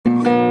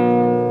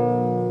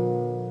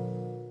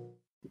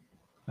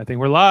I think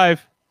we're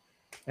live.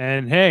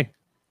 And hey,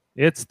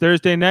 it's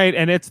Thursday night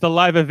and it's the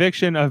live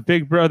eviction of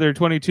Big Brother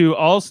 22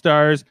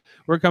 All-Stars.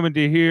 We're coming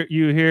to hear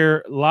you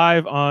here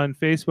live on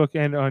Facebook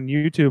and on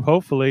YouTube,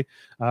 hopefully.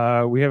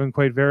 We haven't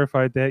quite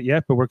verified that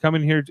yet, but we're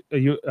coming here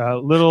a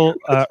little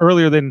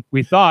earlier than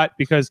we thought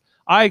because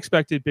I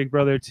expected Big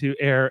Brother to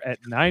air at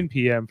 9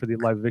 p.m. for the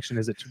live eviction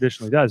as it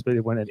traditionally does, but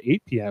it went at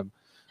 8 p.m.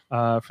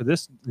 For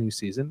this new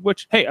season,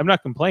 which, hey, I'm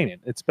not complaining.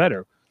 It's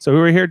better. So we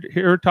were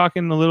here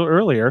talking a little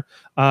earlier.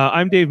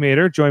 I'm Dave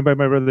Mader, joined by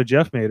my brother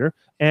Jeff Mader,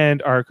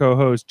 and our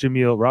co-host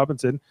Jameel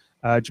Robinson.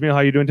 Jameel, how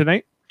are you doing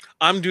tonight?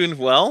 I'm doing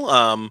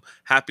well.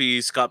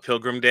 Happy Scott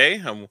Pilgrim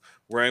Day. I'm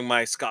wearing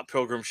my Scott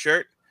Pilgrim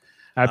shirt.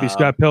 Happy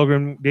Scott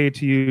Pilgrim Day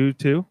to you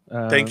too.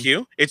 Thank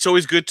you. It's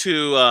always good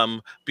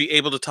to be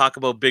able to talk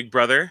about Big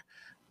Brother.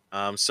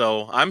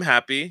 So I'm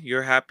happy.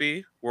 You're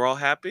happy. We're all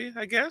happy,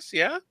 I guess.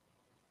 Yeah.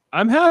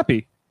 I'm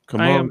happy.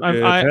 Come on,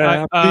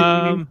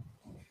 happy.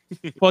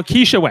 Well,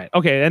 Keisha went.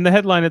 Okay, and the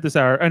headline at this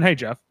hour. And hey,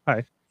 Jeff.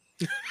 Hi.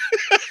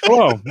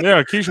 Hello.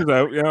 Yeah, Keisha's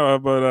out. Yeah,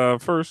 but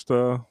first,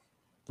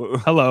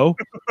 hello,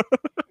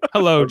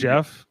 hello,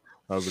 Jeff.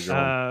 How's it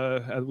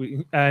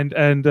going?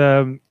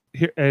 And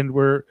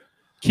we're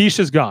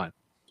Keisha's gone.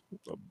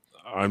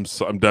 I'm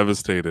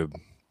devastated.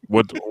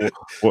 What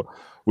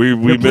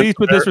we pleased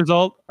with this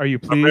result? Are you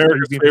pleased?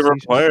 America's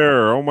favorite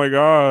player. Oh my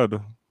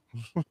God.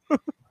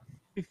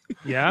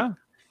 Yeah.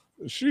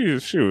 She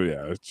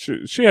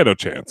had no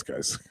chance,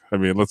 guys. I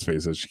mean, let's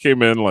face it. She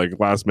came in like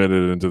last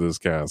minute into this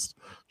cast.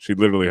 She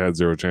literally had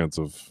zero chance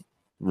of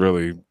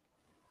really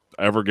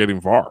ever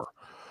getting far.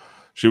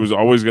 She was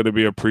always going to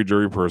be a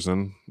pre-jury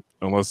person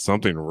unless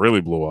something really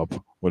blew up,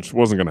 which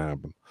wasn't going to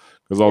happen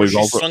because all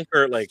these sunk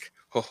her like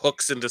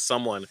hooks into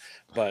someone.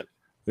 But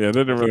yeah, that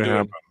didn't really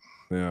happen.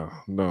 Yeah,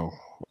 no.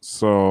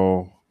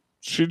 So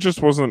she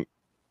just wasn't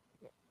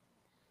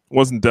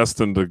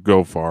destined to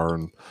go far,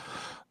 and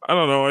I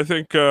don't know. I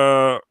think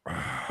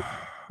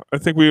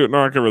we're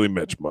not gonna really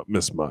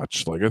miss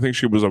much. Like I think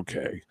she was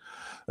okay.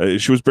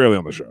 She was barely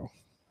on the show.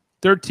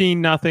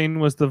 13-0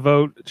 was the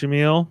vote,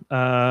 Jameel.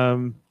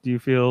 Do you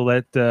feel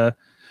that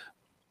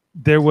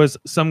there was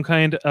some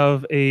kind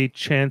of a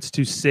chance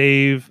to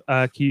save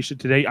Keisha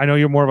today? I know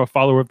you're more of a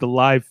follower of the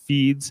live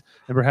feeds,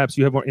 and perhaps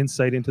you have more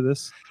insight into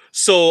this.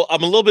 So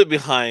I'm a little bit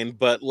behind,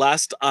 but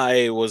last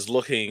I was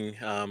looking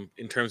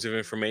in terms of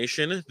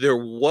information, there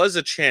was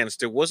a chance,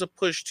 there was a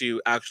push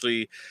to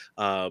actually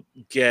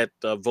get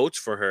votes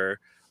for her.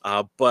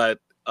 But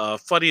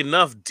funny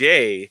enough,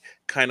 Day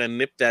kind of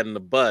nipped that in the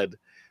bud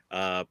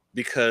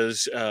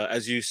because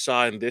as you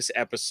saw in this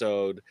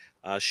episode,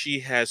 she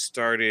has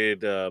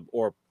started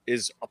or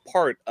is a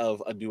part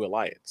of a new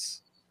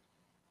alliance.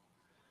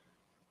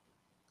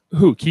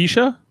 Who,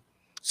 Keisha?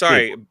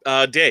 Sorry,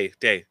 Day.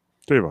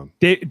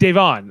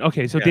 Da'Vonne.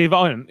 Okay, so yeah.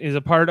 Da'Vonne is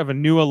a part of a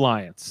new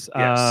alliance.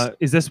 Yes.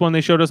 Is this one they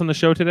showed us on the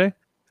show today?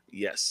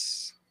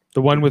 Yes.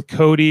 The one with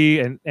Cody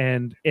and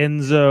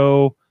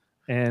Enzo,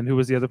 and who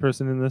was the other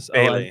person in this?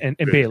 Bailey. And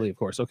Bailey, of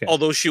course. Okay.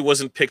 Although she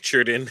wasn't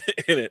pictured in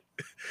it.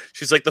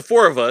 She's like the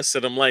four of us,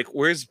 and I'm like,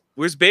 where's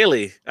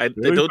Bailey? I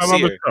don't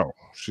see her.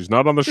 She's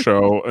not on the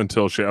show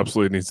until she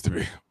absolutely needs to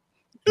be.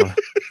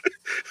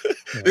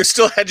 They're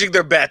still hedging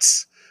their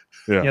bets.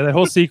 Yeah, that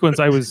whole sequence,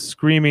 I was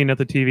screaming at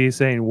the TV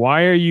saying,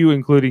 why are you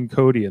including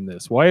Cody in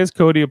this? Why is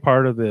Cody a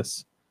part of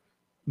this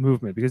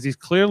movement? Because he's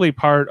clearly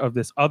part of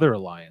this other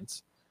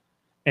alliance.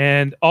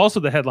 And also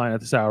the headline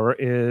at this hour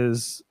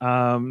is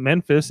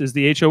Memphis is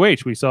the HOH.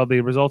 We saw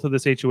the result of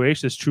this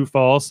HOH, this true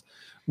false,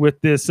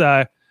 with this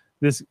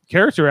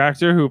character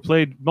actor who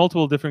played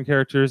multiple different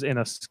characters in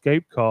a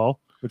Skype call,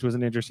 which was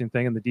an interesting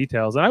thing in the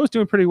details. And I was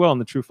doing pretty well in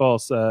the true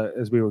false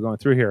as we were going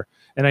through here.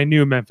 And I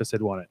knew Memphis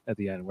had won it at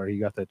the end where he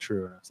got that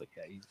true. And I was like,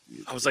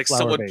 yeah. I was like,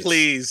 someone vase.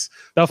 Please.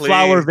 The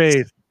flower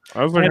vase.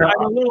 I was like, and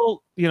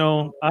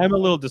I'm a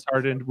little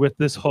disheartened with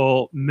this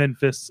whole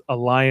Memphis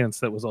alliance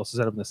that was also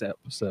set up in this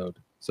episode.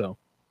 So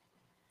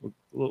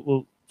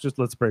we'll just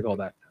let's break all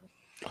that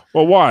down.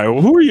 Well, why?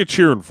 Who are you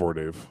cheering for,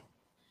 Dave?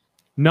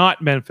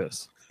 Not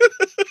Memphis.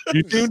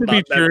 You seem to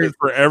be cheering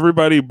for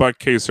everybody but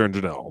Kaysar and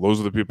Janelle. Those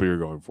are the people you're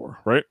going for,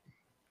 right?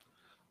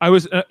 I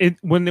was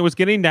when it was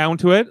getting down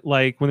to it,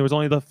 like when there was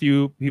only the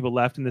few people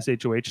left in this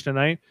HOH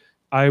tonight,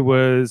 I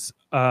was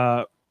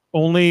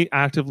only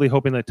actively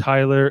hoping that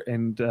Tyler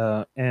and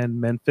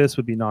Memphis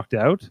would be knocked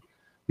out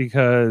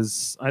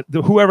because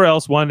whoever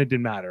else won, it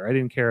didn't matter. I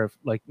didn't care if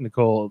like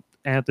Nicole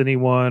Anthony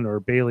won or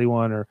Bailey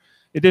won or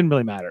it didn't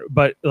really matter.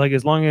 But like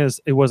as long as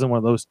it wasn't one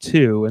of those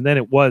two, and then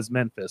it was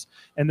Memphis.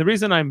 And the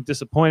reason I'm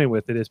disappointed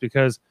with it is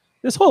because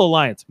this whole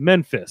alliance,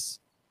 Memphis,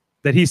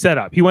 that he set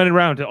up, he went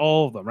around to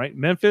all of them, right?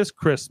 Memphis,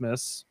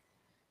 Christmas,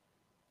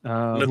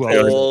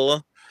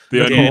 Nicole,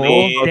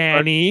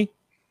 Danny,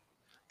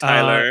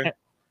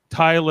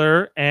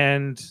 Tyler,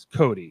 and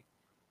Cody.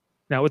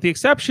 Now, with the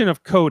exception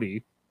of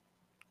Cody,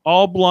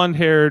 all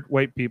blonde-haired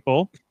white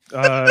people,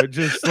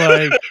 just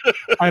like,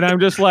 and I'm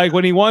just like,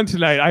 when he won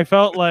tonight, I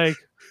felt like,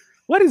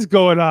 what is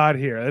going on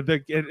here?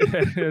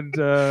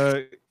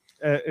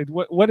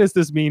 what does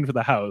this mean for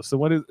the house? So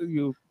what is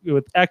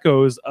with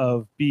echoes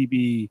of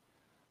BB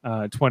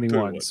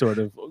 21 sort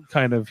of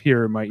kind of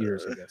here in my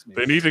ears, I guess.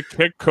 Maybe. They need to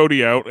kick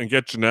Cody out and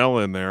get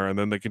Janelle in there, and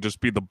then they can just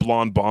be the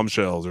blonde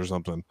bombshells or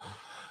something,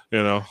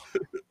 you know.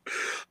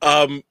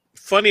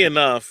 Funny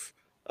enough,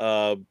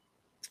 from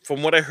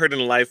what I heard in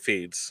live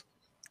feeds,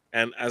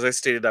 and as I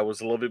stated, I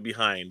was a little bit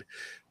behind.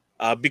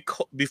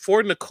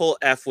 Before Nicole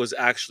F was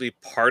actually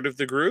part of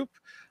the group,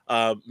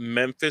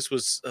 Memphis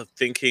was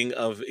thinking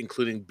of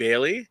including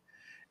Bailey,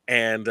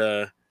 and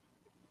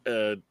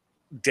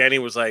Danny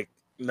was like,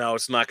 no,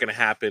 it's not going to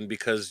happen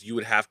because you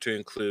would have to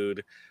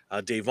include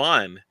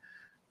Davon,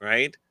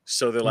 right?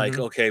 So they're like,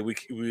 okay, we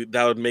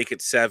that would make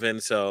it 7,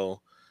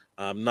 so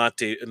not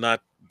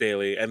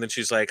Bailey. And then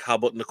she's like, how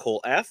about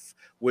Nicole F,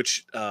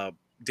 which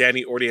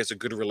Danny already has a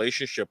good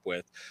relationship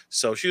with.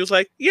 So she was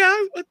like, yeah,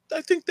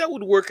 I think that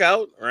would work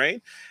out,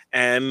 right?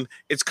 And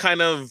it's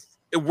kind of,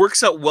 it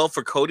works out well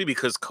for Cody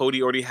because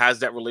Cody already has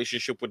that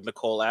relationship with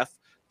Nicole F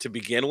to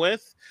begin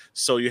with.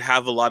 So you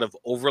have a lot of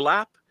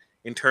overlap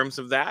in terms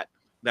of that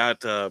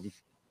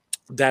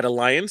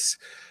alliance.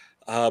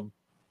 I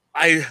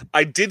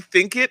did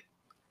think it.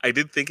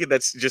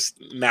 That's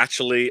just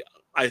naturally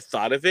I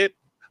thought of it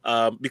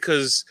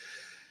because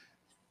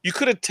you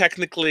could have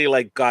technically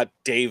like got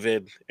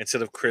David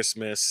instead of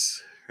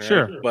Christmas. Right?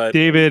 Sure, but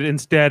David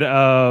instead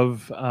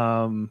of who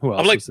else?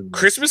 I'm like,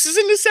 Christmas is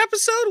in this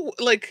episode.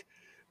 Like,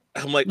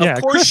 I'm like, yeah,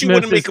 of course Christmas she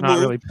wouldn't make a move.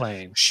 Really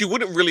playing. She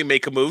wouldn't really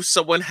make a move.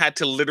 Someone had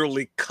to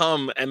literally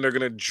come and they're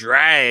gonna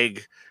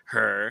drag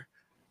her,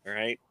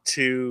 right,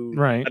 to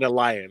an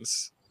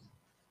alliance.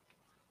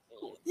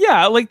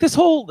 Yeah, like this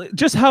whole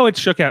just how it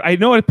shook out. I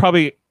know it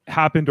probably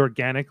happened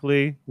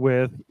organically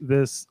with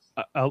this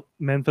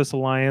Memphis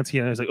alliance.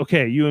 You know, it's like,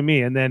 okay, you and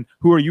me, and then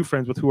who are you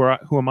friends with?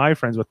 Who am I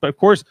friends with? But of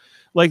course,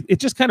 like it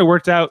just kind of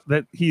worked out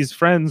that he's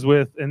friends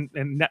with and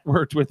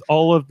networked with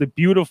all of the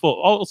beautiful,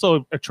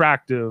 also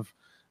attractive,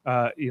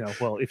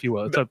 well, if you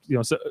will,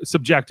 it's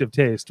subjective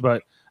taste,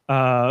 but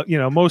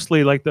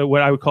mostly like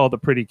what I would call the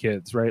pretty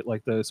kids, right?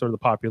 Like the sort of the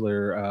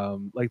popular,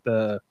 like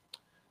the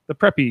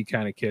preppy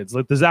kind of kids,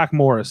 like the Zach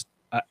Morris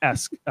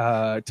esque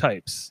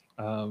types.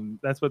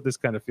 That's what this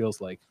kind of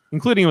feels like,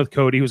 including with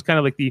Cody, who's kind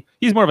of like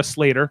he's more of a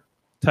Slater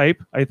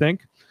type, I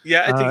think.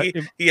 Yeah, I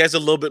think he has a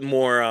little bit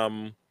more.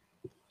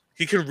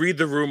 He can read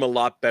the room a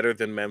lot better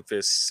than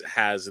Memphis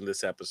has in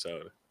this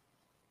episode.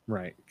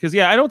 Right, because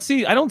I don't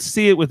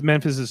see it with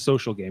Memphis's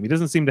social game. He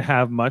doesn't seem to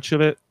have much of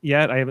it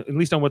yet. I have, at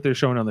least on what they're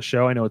showing on the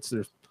show. I know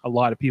there's a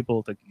lot of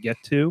people to get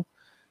to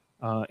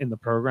in the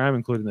program,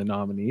 including the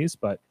nominees.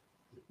 But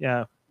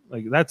yeah,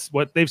 like that's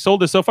what they've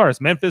sold us so far. Is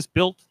Memphis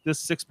built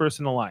this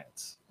 6-person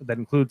alliance that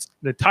includes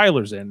the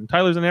Tyler's in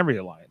every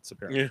alliance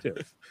apparently too.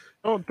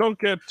 Don't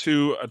get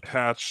too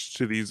attached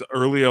to these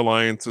early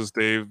alliances,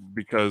 Dave,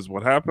 because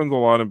what happens a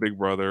lot in Big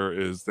Brother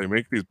is they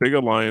make these big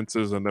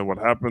alliances, and then what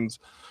happens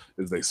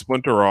is they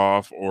splinter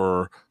off,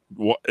 or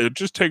it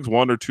just takes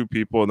 1 or 2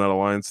 people in that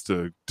alliance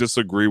to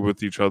disagree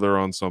with each other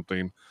on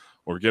something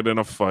or get in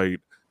a fight,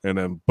 and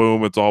then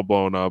boom, it's all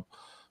blown up.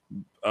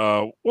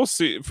 We'll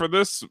see. For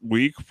this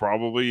week,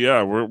 probably,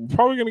 we're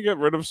probably going to get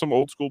rid of some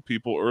old school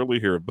people early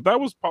here, but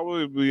that was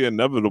probably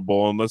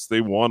inevitable unless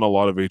they won a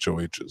lot of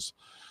HOHs.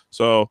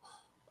 So,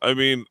 I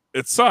mean,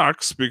 it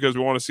sucks because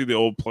we want to see the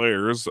old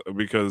players,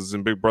 because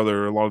in Big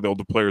Brother, a lot of the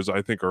older players,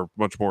 I think, are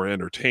much more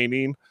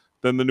entertaining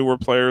than the newer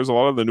players. A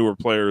lot of the newer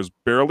players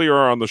barely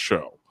are on the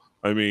show.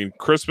 I mean,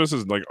 Christmas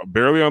is like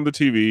barely on the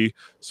TV.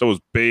 So is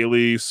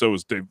Bailey. So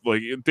is Dave.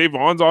 Like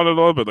Davon's on it a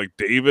little bit. Like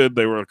David,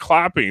 they were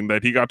clapping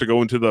that he got to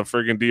go into the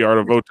friggin' DR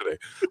to vote today.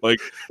 Like,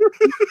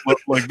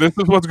 like this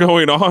is what's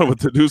going on with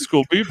the new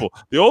school people.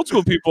 The old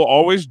school people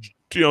always,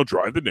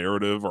 drive the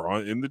narrative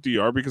or in the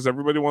DR because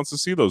everybody wants to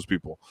see those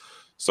people.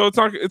 So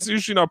it's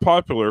usually not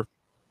popular,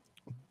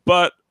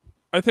 but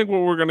I think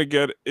what we're going to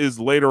get is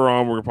later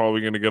on, we're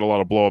probably going to get a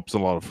lot of blowups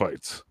and a lot of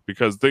fights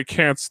because they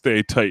can't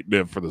stay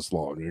tight-knit for this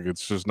long.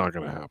 It's just not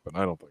going to happen,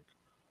 I don't think.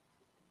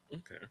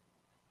 Okay.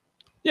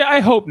 Yeah, I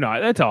hope not.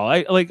 That's all.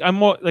 I'm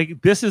more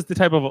like this is the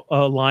type of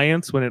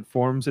alliance when it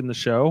forms in the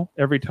show.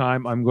 Every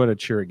time I'm going to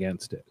cheer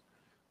against it,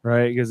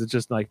 right? Because it's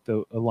just like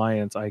the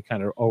alliance I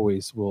kind of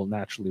always will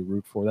naturally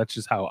root for. That's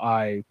just how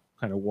I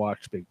kind of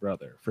watch Big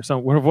Brother for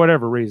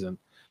whatever reason.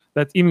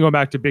 That's even going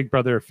back to Big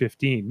Brother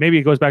 15. Maybe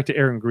it goes back to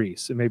Erin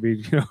Grease and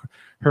maybe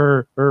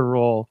her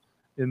role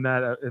in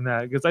that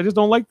because I just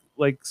don't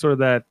like sort of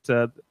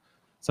that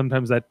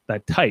sometimes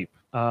that type.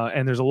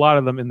 And there's a lot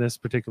of them in this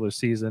particular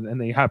season,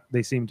 and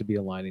they seem to be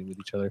aligning with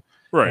each other.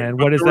 Right.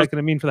 And what is that going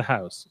to mean for the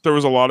house? There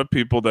was a lot of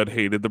people that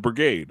hated the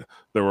Brigade.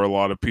 There were a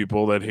lot of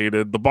people that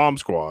hated the Bomb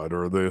Squad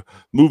or the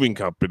Moving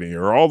Company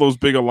or all those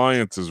big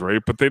alliances,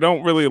 right? But they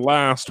don't really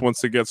last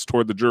once it gets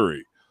toward the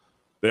jury.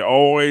 They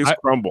always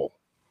crumble.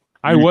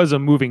 I was a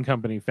Moving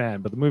Company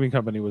fan, but the Moving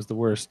Company was the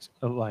worst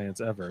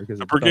alliance ever. Because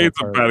the Brigade's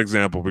a bad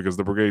example because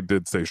the Brigade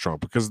did stay strong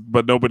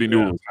but nobody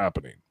knew what was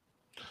happening.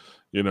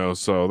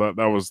 So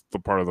that was the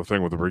part of the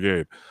thing with the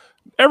Brigade.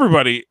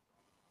 Everybody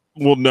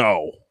will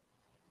know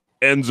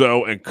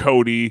Enzo and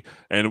Cody.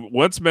 And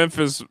once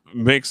Memphis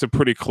makes it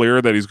pretty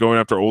clear that he's going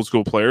after old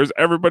school players,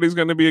 everybody's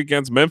going to be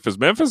against Memphis.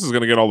 Memphis is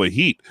going to get all the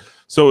heat.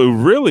 So it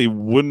really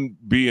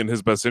wouldn't be in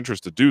his best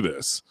interest to do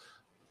this.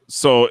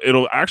 So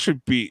it'll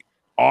actually be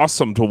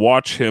awesome to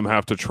watch him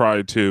have to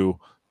try to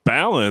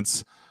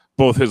balance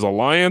both his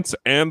alliance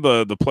and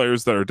the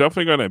players that are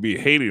definitely going to be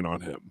hating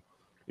on him.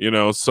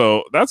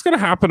 So that's going to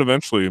happen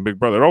eventually in Big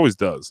Brother. It always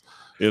does,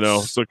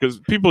 so because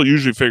people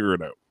usually figure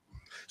it out.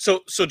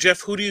 So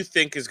Jeff, who do you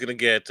think is going to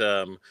get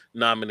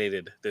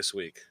nominated this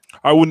week?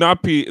 I would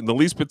not be in the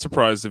least bit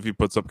surprised if he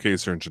puts up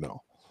Kaysar and Janelle.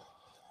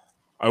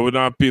 I would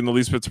not be in the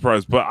least bit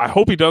surprised, but I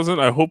hope he doesn't.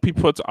 I hope he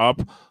puts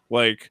up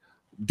like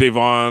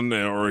Devon,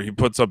 or he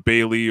puts up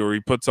Bailey, or he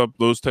puts up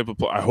those type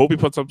of. I hope he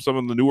puts up some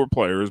of the newer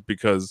players,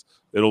 because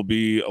it'll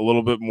be a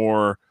little bit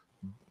more.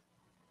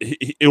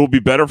 It will be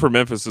better for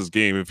Memphis's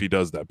game if he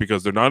does that,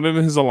 because they're not in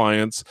his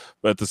alliance,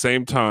 but at the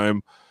same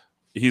time,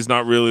 he's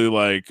not really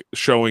like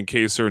showing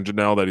Kaysar and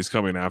Janelle that he's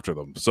coming after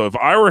them. So if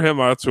I were him,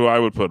 that's who I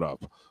would put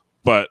up.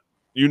 But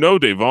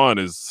Devon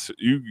is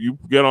you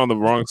get on the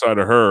wrong side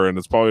of her, and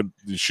it's probably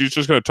she's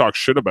just going to talk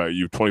shit about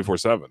you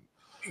 24/7.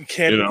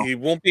 He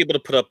won't be able to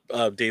put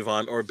up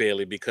Devon or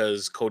Bailey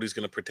because Cody's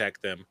going to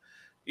protect them.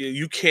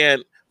 You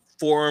can't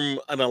form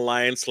an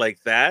alliance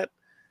like that,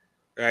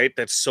 right?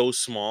 That's so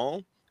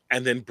small,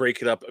 and then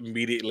break it up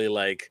immediately,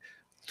 like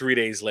 3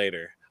 days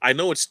later. I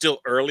know it's still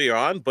early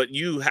on, but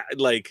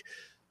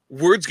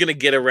word's going to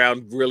get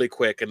around really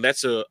quick, and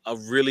that's a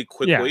really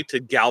quick way to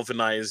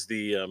galvanize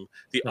the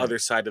other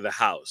side of the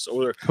house,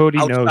 or Cody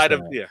outside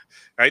knows of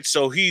right.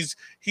 So he's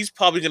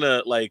probably going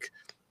to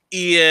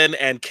Ian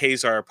and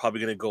Kaysar are probably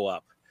going to go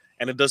up,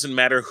 and it doesn't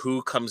matter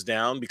who comes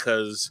down,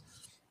 because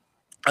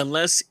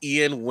unless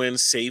Ian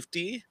wins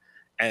safety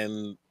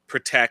and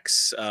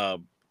protects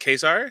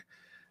Kaysar,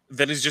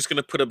 then he's just going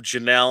to put up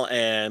Janelle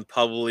and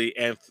probably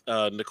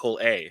Nicole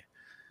A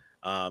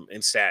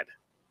instead,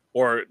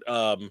 or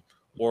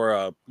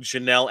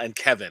Janelle and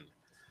Kevin,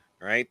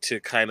 right? To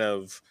kind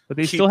of. But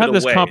they still have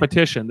this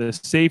competition, this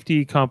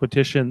safety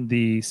competition,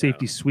 the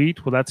safety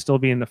suite. Will that still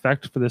be in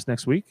effect for this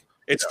next week?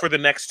 It's for the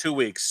next 2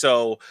 weeks.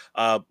 So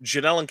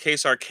Janelle and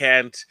Kaysar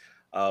can't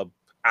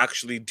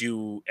actually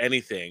do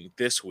anything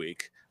this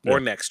week or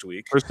next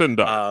week.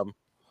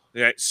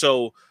 Right.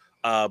 So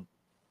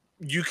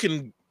you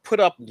can put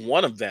up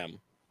one of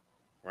them,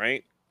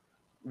 right?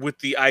 With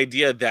the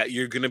idea that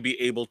you're going to be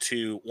able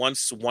to,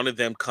 once one of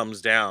them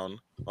comes down,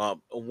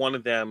 one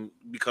of them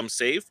becomes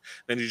safe,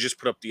 then you just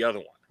put up the other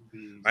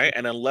one, right?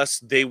 And unless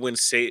they win,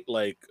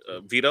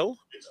 veto,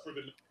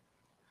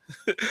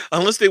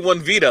 unless they won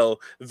veto,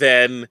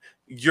 then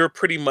you're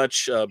pretty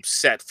much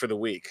set for the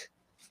week.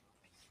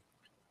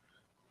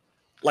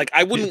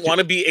 I wouldn't want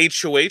to be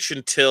HOH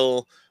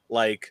until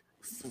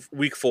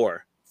week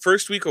 4,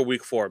 first week or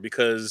week 4,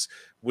 because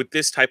with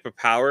this type of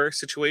power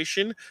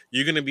situation,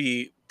 you're going to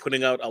be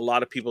putting out a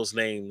lot of people's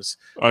names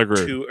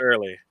too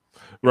early.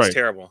 It's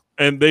terrible.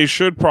 And they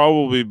should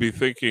probably be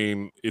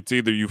thinking it's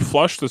either you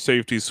flush the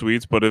safety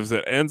suites, but if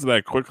it ends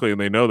that quickly and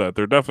they know that,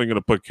 they're definitely going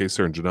to put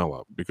Kaysar and Janelle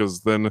up,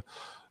 because then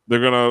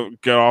they're going to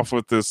get off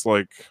with this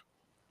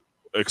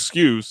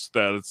excuse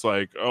that it's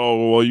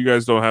oh, well, you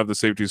guys don't have the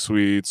safety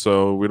suite,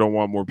 so we don't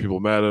want more people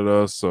mad at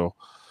us. So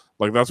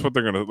that's what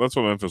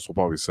Memphis will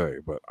probably say.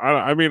 But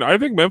I mean, I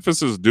think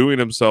Memphis is doing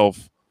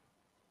himself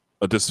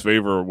a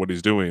disfavor what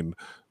he's doing,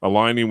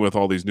 aligning with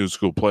all these new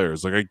school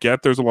players. I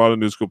get there's a lot of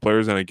new school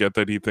players, and I get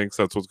that he thinks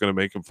that's what's going to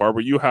make him far,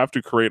 but you have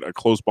to create a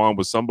close bond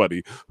with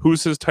somebody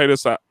who's his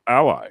tightest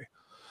ally.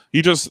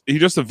 He just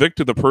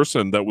evicted the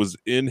person that was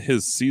in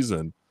his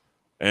season,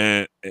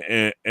 and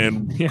could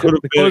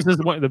have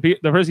the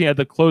person he had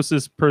the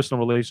closest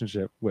personal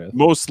relationship with.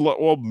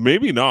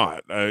 Maybe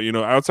not.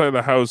 Outside of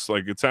the house,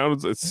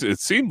 it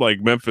seemed like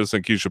Memphis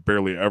and Keisha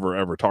barely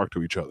ever talked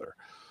to each other.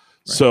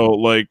 Right.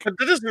 So but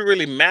that doesn't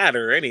really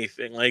matter or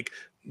anything.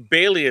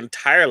 Bailey and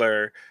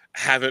Tyler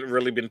haven't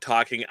really been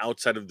talking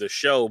outside of the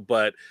show,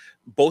 but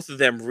both of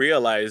them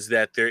realize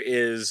that there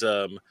is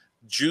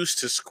juice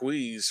to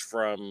squeeze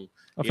from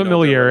a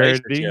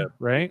familiarity,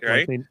 right?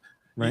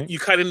 Right. You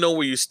kind of know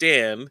where you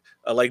stand.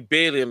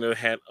 Bailey, on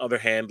the other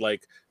hand,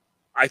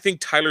 I think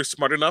Tyler's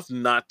smart enough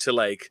not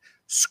to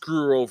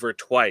screw her over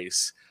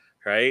twice,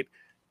 right?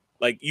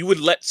 You would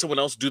let someone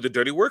else do the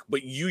dirty work,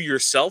 but you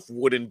yourself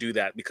wouldn't do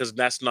that, because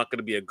that's not going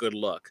to be a good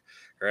look,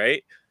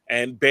 right?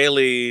 And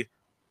Bailey,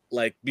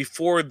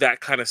 before that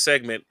kind of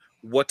segment,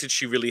 what did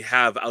she really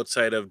have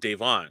outside of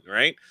Devon,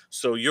 right?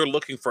 So you're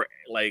looking for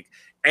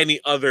any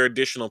other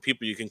additional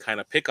people you can kind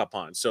of pick up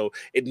on. So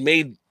it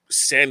made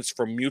sense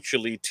for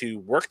mutually to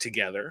work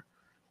together,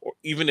 or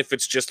even if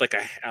it's just a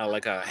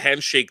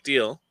handshake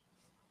deal.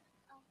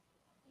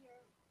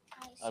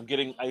 I'm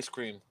getting ice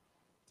cream.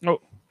 Oh.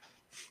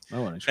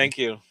 Thank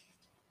you.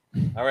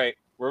 All right,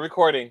 we're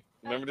recording.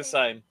 Remember to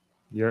sign.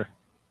 Yeah.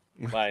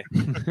 Bye.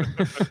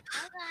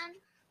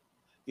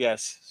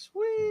 Yes.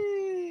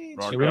 Sweet.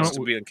 We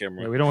don't be on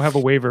camera. We don't have a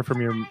waiver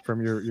from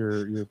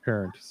your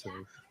parent. So.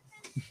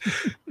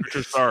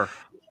 Richard Starr.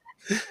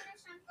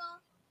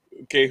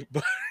 Okay.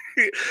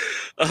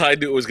 I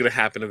knew it was going to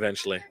happen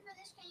eventually.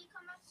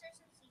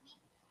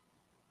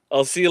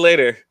 I'll see you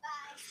later.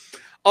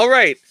 All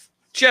right,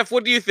 Jeff,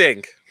 what do you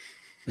think?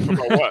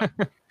 About what?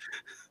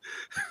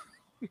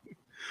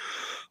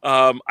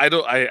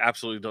 I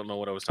absolutely don't know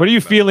what I was talking What are you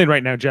about. feeling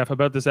right now, Jeff,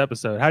 about this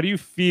episode? How do you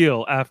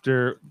feel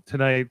after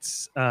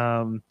tonight's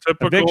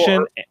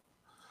eviction?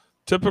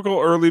 Typical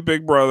early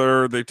Big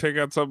Brother. They take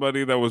out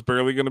somebody that was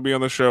barely going to be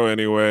on the show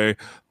anyway.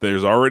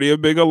 There's already a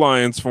big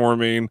alliance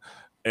forming,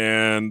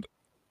 and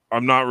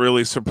I'm not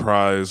really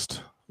surprised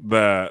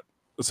that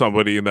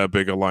somebody in that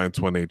big alliance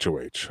went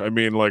HOH. I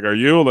mean, like, are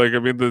you? Like, I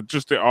mean,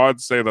 just the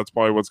odds say that's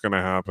probably what's going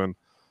to happen.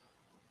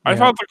 I Yeah.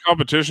 thought the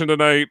competition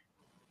tonight,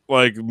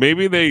 like,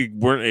 maybe they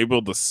weren't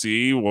able to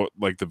see what,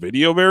 like, the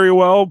video very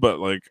well, but,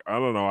 like, I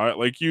don't know. I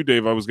like you,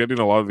 Dave. I was getting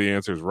a lot of the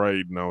answers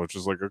right. No, it's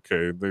just like,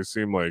 okay, they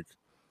seem like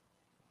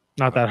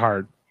Not that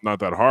hard. not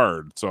that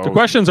hard. So The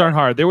questions aren't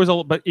hard. There was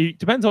but it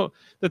depends on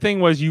the thing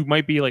was you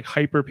might be like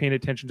hyper paying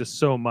attention to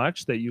so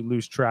much that you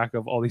lose track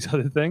of all these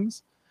other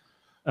things.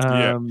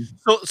 Yeah.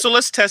 So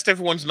let's test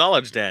everyone's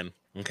knowledge then.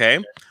 Okay.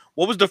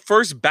 What was the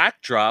first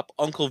backdrop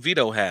Uncle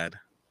Vito had?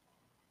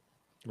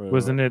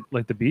 Wasn't it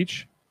like the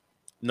beach?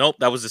 Nope,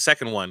 that was the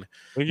second one.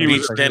 I think he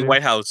Beach, was, then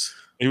White House.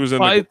 he was in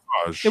Well, the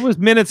garage. It was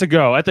minutes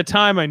ago. At the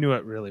time, I knew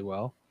it really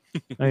well.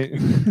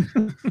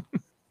 Jim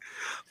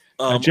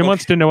Okay.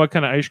 wants to know what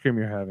kind of ice cream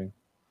you're having.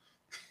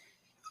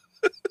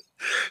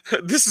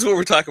 This is what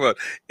we're talking about.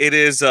 It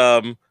is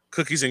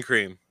cookies and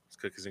cream. It's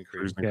cookies and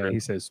cream. Yeah, he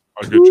says,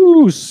 I'll get you.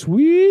 "Ooh,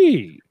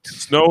 sweet."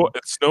 It's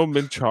no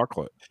mint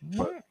chocolate.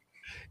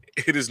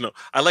 It is no.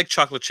 I like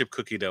chocolate chip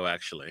cookie dough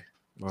actually.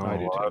 Oh, I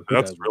do too. Who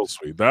that's doesn't? real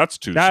sweet. That's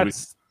too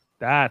sweet.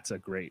 That's a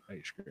great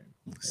ice cream.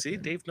 See,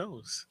 Dave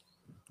knows.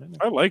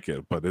 I like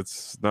it, but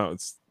it's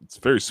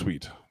very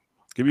sweet.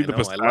 Give me I the know,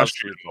 I love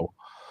pistachio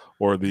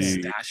or the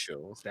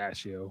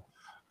Pistachio.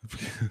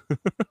 Daiquiri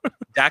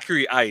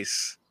Daiquiri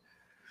ice.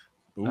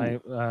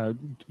 Ooh,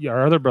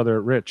 our other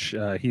brother, Rich,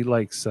 he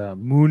likes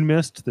Moon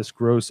Mist, this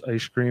gross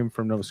ice cream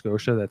from Nova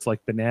Scotia that's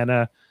like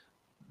banana,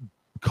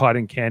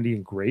 cotton candy,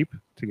 and grape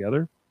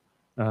together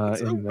in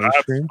an ice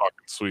that's cream.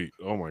 fucking sweet.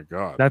 Oh my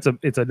god.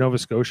 It's a Nova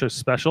Scotia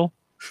special,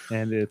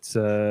 and it's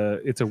a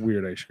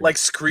weird ice cream. Like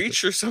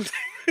Screech or something.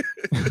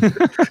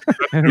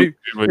 And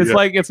But it's yeah,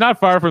 like it's not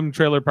far from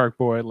Trailer Park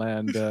Boy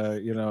Land.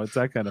 It's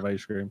that kind of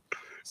ice cream.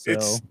 So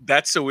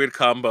That's a weird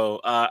combo.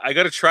 I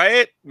gotta try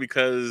it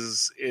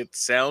because it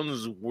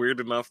sounds weird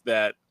enough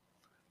that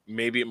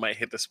maybe it might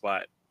hit the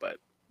spot, but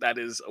that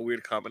is a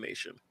weird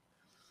combination.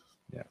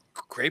 Yeah.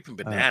 Grape and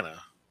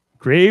banana.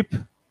 grape,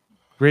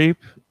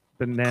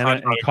 banana,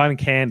 Cotton- and cotton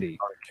candy.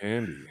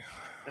 candy.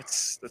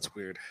 That's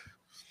weird.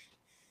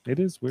 It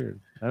is weird.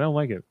 I don't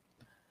like it.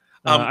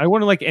 Um, I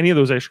wouldn't like any of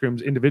those ice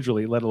creams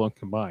individually, let alone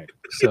combined.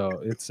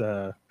 So it's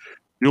You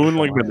wouldn't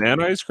like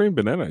banana ice cream?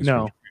 Banana ice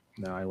no,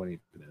 cream. I wouldn't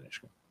eat banana ice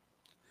cream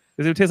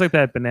because it would taste like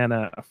that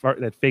banana,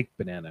 that fake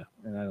banana,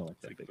 and I don't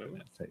like that fake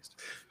banana taste.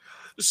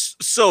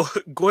 So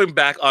going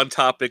back on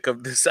topic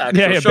of this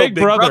actual show, Big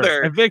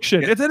Brother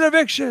eviction. It's an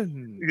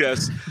eviction.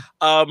 Yes.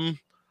 I'm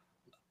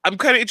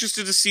kind of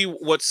interested to see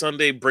what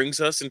Sunday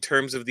brings us in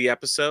terms of the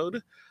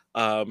episode.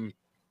 I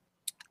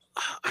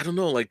don't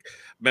know. Like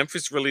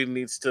Memphis really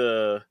needs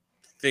to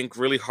think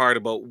really hard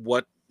about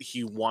what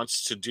he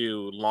wants to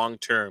do long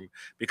term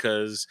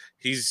because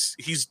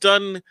he's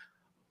done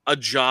a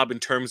job in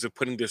terms of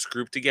putting this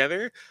group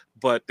together.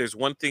 But there's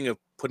one thing of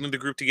putting the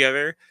group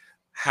together,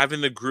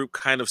 having the group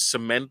kind of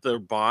cement their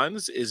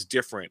bonds is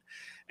different.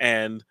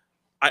 And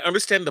I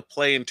understand the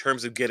play in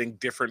terms of getting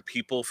different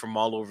people from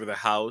all over the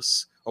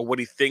house or what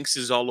he thinks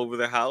is all over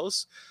the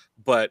house.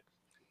 But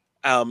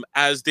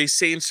as they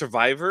say in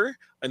Survivor,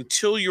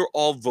 until you're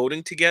all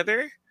voting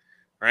together,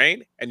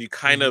 right? And you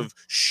kind of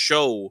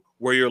show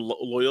where your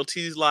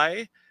loyalties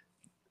lie,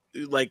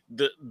 like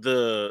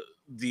the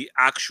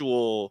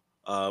actual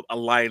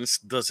alliance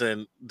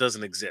doesn't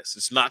exist.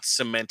 It's not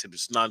cemented.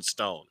 It's not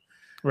stone.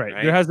 Right.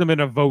 Right. There hasn't been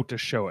a vote to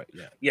show it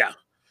yet. Yeah.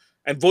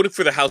 And voting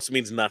for the house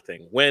means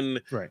nothing.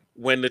 When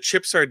the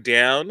chips are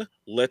down,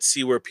 let's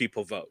see where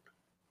people vote.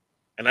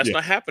 And that's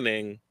not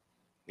happening,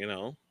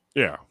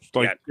 Yeah. It's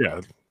like, yeah,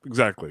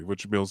 exactly. What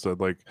Jamil said.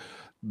 Like,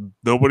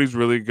 nobody's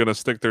really going to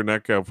stick their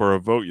neck out for a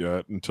vote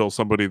yet until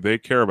somebody they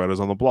care about is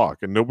on the block.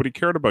 And nobody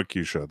cared about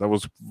Keisha. That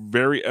was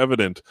very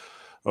evident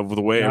of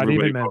the way Not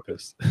everybody even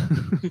Memphis.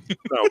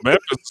 No,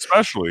 Memphis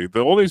especially.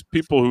 The only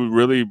people who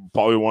really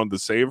probably wanted to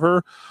save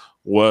her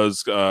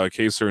was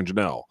Kaser and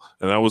Janelle.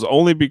 And that was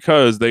only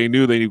because they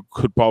knew they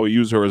could probably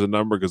use her as a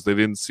number because they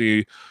didn't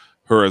see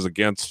her as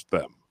against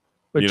them.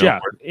 But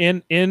Jeff,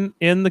 in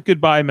the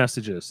goodbye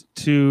messages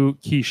to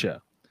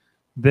Keisha,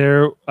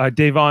 there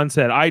Davon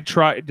said, "I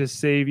tried to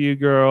save you,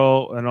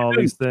 girl," and all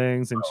these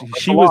things, and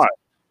she was,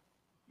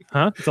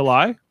 It's a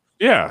lie.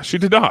 Yeah, she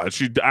did not.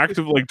 She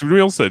actively, like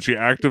Jamil said, she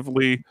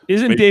actively.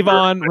 Isn't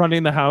Davon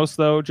running the house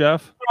though,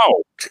 Jeff?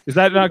 No, is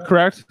that not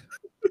correct?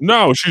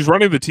 No, she's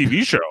running the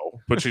TV show,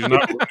 but she's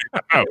not running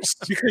the house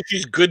because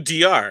she's good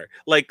DR.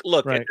 Like,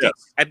 look,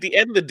 at the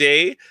end of the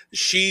day,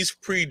 she's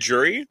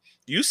pre-jury.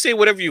 You say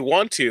whatever you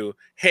want to.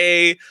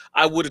 Hey,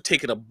 I would have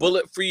taken a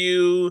bullet for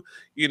you.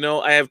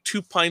 I have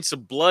 2 pints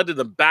of blood in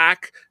the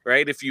back,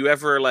 right? If you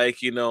ever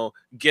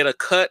get a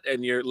cut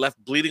and you're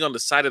left bleeding on the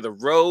side of the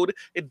road,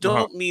 it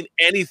don't mean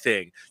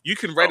anything. You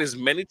can write as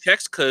many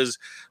texts because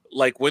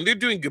like when they're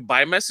doing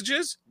goodbye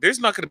messages, there's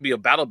not going to be a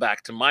battle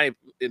back to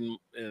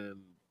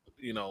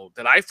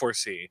that I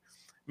foresee.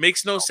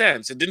 Makes no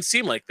sense. It didn't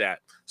seem like that.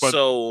 But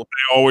so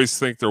I always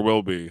think there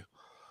will be.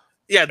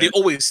 Yeah, they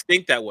always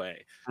think that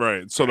way.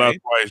 Right. So right?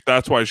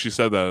 that's why she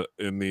said that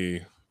in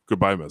the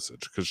goodbye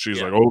message, because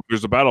she's like, oh,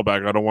 there's a battle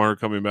back. I don't want her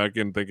coming back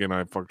in thinking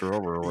I fucked her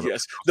over or whatever.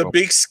 Yes, the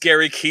big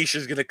scary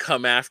Keisha's gonna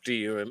come after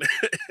you and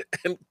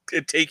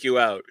and take you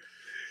out.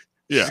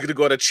 She's gonna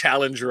go on a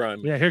challenge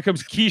run. Yeah, here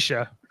comes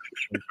Keisha.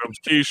 Here comes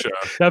Keisha.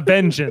 The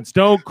vengeance.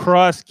 Don't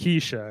cross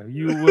Keisha.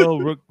 You will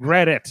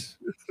regret it.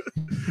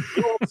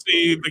 We won't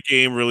see the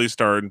game really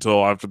start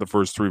until after the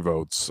first 3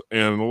 votes.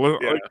 And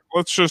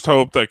let's just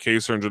hope that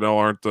Kaysar and Janelle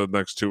aren't the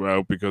next 2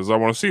 out, because I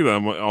want to see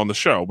them on the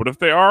show. But if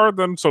they are,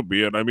 then so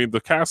be it. I mean,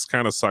 the cast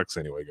kind of sucks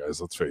anyway, guys.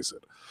 Let's face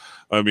it.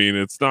 I mean,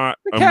 it's not...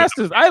 The cast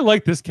is... I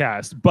like this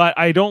cast, but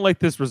I don't like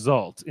this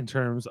result in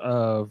terms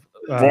of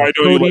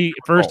Cody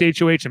first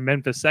HOH and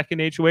Memphis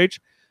second HOH.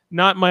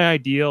 Not my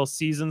ideal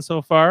season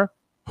so far.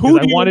 Who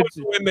do you want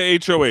to win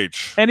the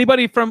HOH?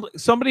 Anybody from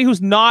somebody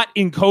who's not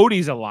in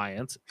Cody's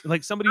alliance,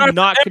 like somebody who's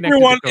not connected.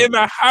 Everyone in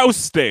the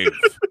house, Dave.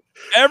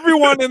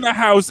 Everyone in the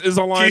house is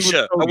aligned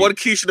Keisha. with Cody. I want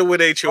Keisha to win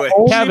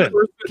HOH.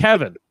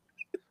 Kevin.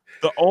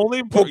 The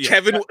only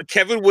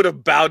Kevin would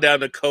have bowed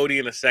down to Cody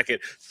in a second.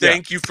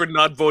 Thank you for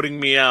not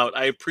voting me out.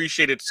 I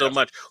appreciate it so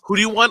much. Who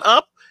do you want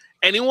up?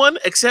 Anyone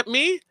except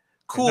me?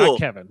 Cool.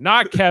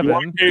 Not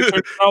Kevin.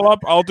 Up,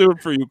 I'll do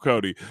it for you,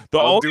 Cody. The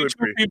only 2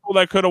 people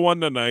that could have won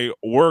tonight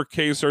were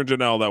Kaysar and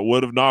Janelle that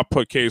would have not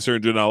put Kaysar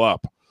and Janelle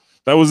up.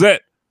 That was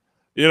it.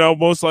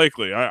 Most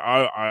likely.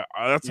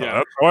 That's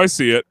how I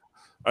see it.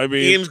 I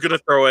mean, Ian's gonna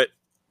throw it.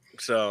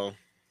 So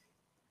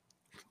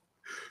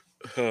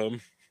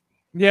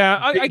yeah,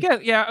 I guess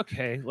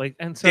okay. Like,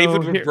 and so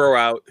David would throw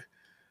out.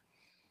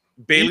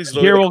 Bailey's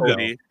here we'll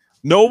Cody. go.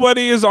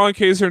 Nobody is on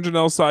Kaysar and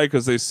Janelle's side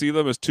because they see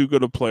them as too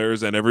good of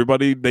players, and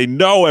they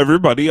know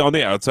everybody on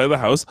the outside of the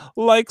house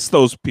likes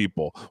those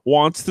people,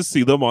 wants to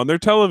see them on their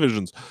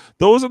televisions.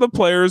 Those are the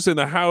players in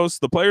the house.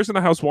 The players in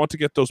the house want to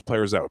get those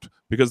players out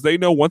because they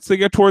know once they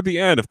get toward the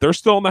end, if they're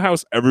still in the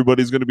house,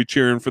 everybody's going to be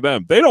cheering for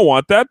them. They don't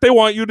want that. They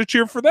want you to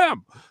cheer for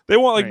them. They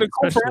want, like,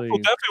 Nicole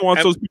Frankel definitely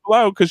wants those people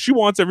out because she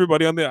wants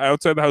everybody on the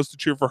outside of the house to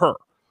cheer for her.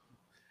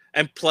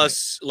 And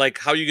plus, like,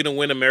 how are you going to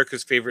win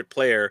America's favorite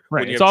player?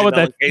 Right. It's all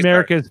about that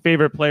America's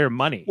favorite player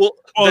money. Well,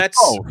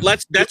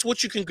 that's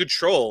what you can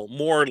control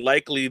more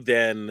likely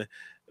than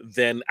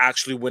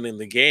actually winning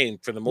the game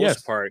for the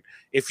most part.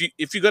 If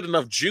you got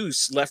enough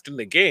juice left in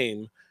the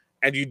game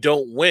and you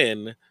don't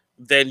win,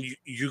 then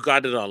you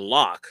got it on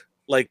lock.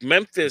 Like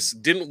Memphis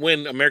didn't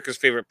win America's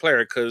favorite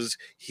player because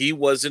he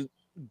wasn't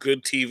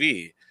good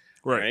TV.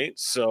 Right.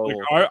 So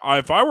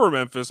if I were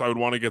Memphis, I would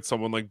want to get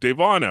someone like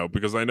Davon out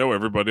because I know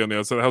everybody on the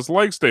outside of the house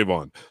likes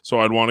Davon. So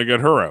I'd want to get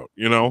her out,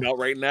 Not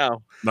right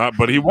now.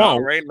 But he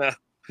won't. Not right now.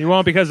 He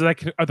won't because of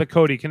the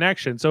Cody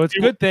connection. So it's a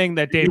good thing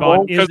that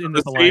Davon is in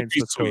this alliance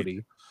with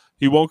Cody.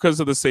 He won't because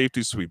of the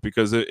safety suite,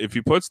 because if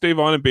he puts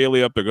Davon and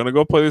Bailey up, they're going to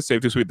go play the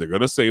safety suite. They're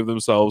going to save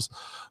themselves,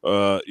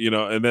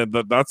 and then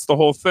that's the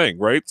whole thing,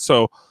 right?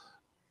 So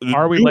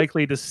are we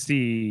likely to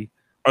see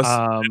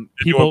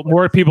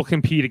more people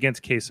compete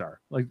against Kaysar?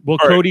 Like, will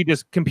Cody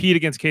just compete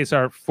against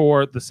Kaysar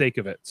for the sake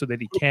of it so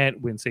that he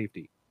can't win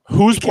safety?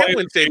 He can't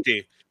win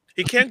safety.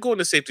 He can't go in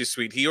the safety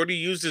suite. He already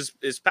used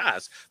his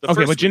pass. But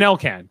Janelle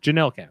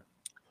can.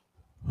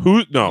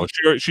 Who? No,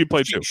 she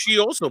played too. She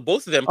also,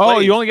 both of them. Oh,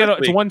 you only get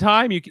it's one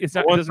time. It's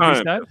not. It doesn't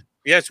reset?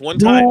 Yeah, it's one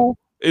time. Who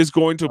is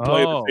going to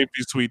play the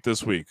safety suite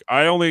this week?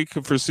 I only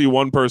can foresee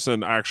one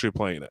person actually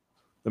playing it,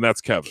 and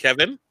that's Kevin.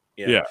 Kevin?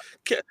 Yeah.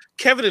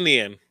 Kevin and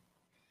Ian.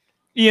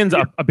 Ian's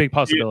a big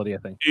possibility, I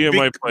think. Ian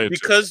might play it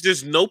because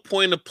there's no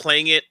point of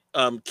playing it,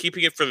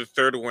 keeping it for the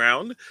third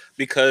round,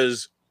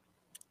 because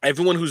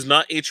everyone who's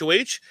not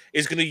HOH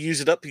is going to use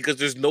it up because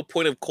there's no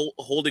point of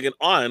holding it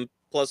on.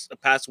 Plus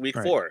past week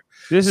 4.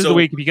 This is the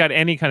week if you got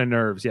any kind of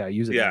nerves,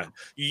 use it. Yeah,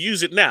 you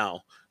use it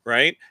now,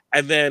 right?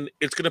 And then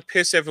it's gonna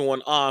piss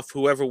everyone off,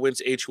 whoever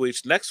wins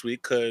HOH next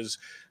week, because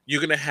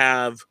you're gonna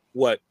have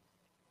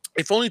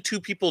if only 2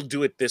 people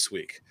do it this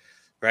week,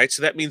 right?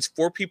 So that means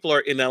 4 people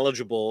are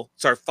ineligible.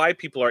 5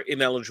 people are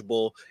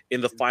ineligible in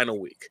the final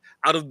week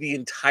out of the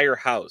entire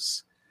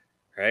house,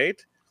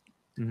 right?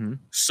 Mm-hmm.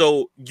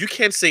 So you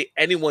can't say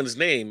anyone's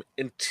name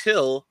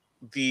until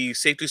the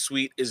safety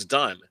suite is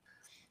done.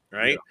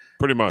 Right,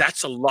 pretty much.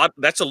 That's a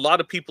lot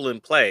of people in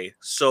play.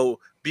 So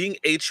being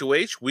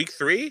HOH week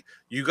 3,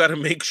 you got to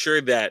make sure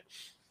that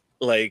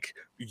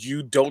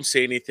you don't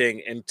say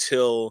anything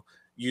until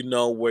you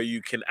know where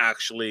you can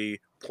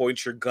actually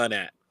point your gun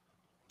at.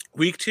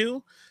 Week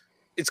 2,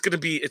 it's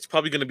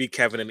probably gonna be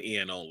Kevin and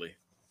Ian only.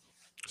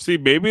 See,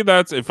 maybe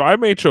that's if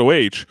I'm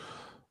HOH.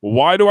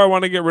 Why do I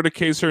want to get rid of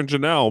Kaser and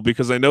Janelle?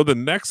 Because I know the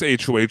next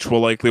HOH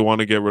will likely want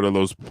to get rid of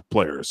those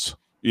players.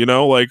 You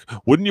know, like,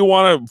 wouldn't you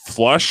want to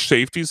flush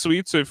safety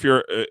suites if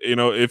you're,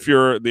 if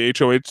you're the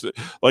HOH,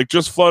 like,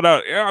 just float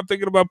out, yeah, I'm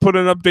thinking about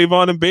putting up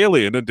Davon and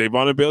Bailey, and then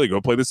Davon and Bailey go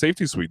play the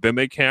safety suite. Then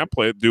they can't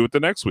do it the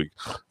next week,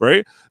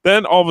 right?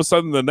 Then all of a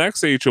sudden the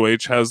next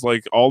HOH has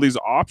like all these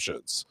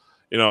options.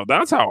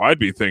 That's how I'd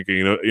be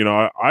thinking.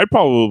 I'd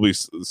probably,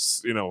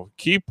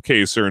 keep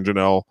Kaser and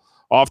Janelle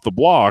off the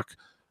block,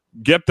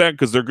 get that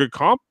because they're good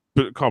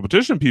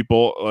competition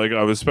people. Like,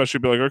 I would especially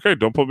be like, okay,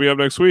 don't put me up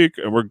next week,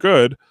 and we're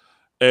good.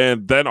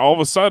 And then all of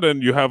a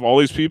sudden, you have all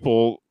these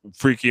people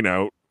freaking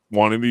out,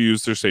 wanting to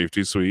use their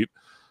safety suite.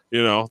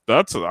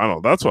 That's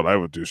what I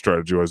would do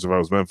strategy-wise if I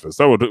was Memphis.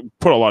 That would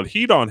put a lot of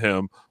heat on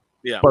him.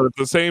 Yeah. But at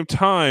the same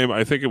time,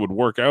 I think it would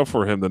work out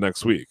for him the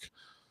next week.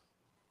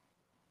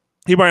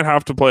 He might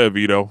have to play a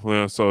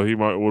veto, so he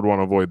would want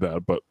to avoid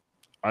that. But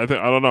I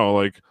don't know.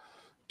 Like,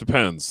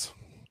 depends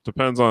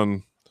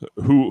on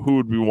who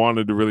would be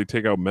wanted to really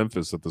take out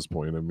Memphis at this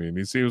point. I mean,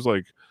 he seems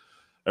like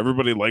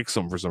everybody likes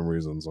him for some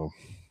reason. So.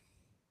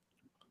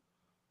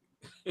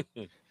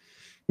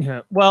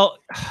 Yeah, well,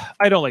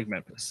 I don't like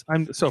Memphis.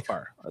 I'm so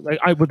far.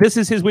 But this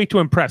is his week to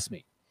impress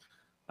me.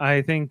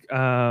 I think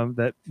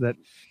that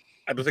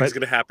I don't think it's going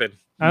to happen.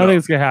 I don't think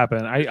it's going to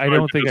happen. I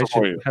don't think I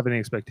should have any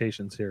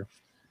expectations here.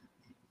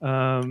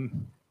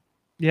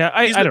 Yeah,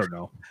 I don't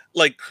know.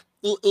 Like,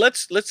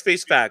 let's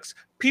face facts.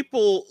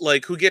 People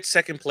like who get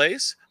second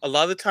place, a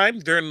lot of the time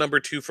they're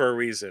number 2 for a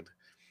reason,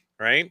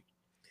 right?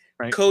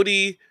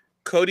 Cody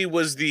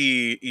was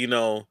the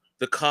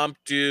the comp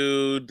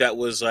dude that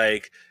was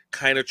like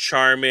kind of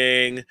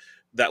charming,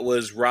 that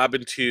was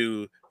Robin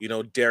to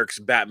Derek's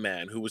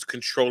Batman, who was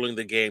controlling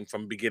the game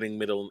from beginning,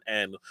 middle,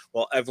 and end,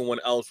 while everyone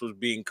else was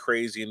being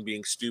crazy and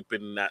being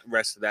stupid in that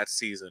rest of that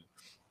season.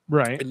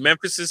 Right. In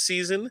Memphis's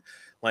season,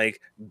 like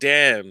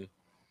Dan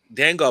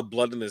got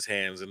blood in his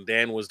hands, and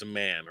Dan was the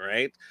man,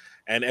 right?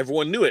 And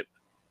everyone knew it,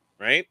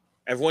 right?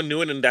 Everyone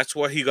knew it, and that's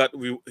why he got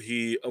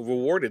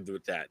rewarded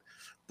with that.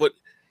 But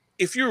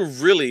if you're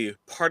really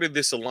part of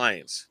this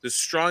alliance, this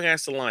strong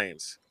ass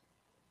alliance,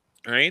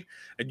 right,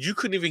 and you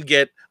couldn't even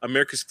get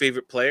America's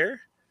favorite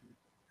player,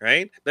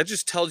 right, that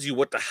just tells you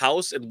what the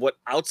house and what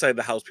outside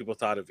the house people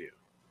thought of you.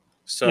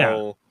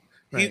 So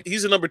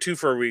he's a number 2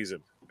 for a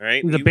reason,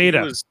 right? He's a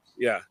beta.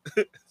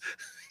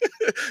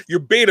 You're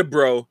beta,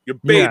 bro. You're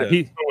beta. Yeah,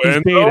 he's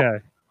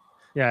beta.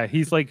 Yeah,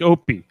 he's like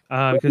Opie,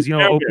 because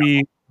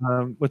Opie,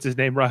 what's his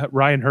name,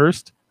 Ryan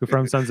Hurst, who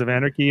from Sons of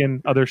Anarchy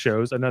and other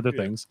shows and other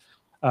things.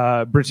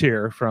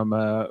 Britier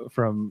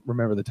from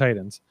Remember the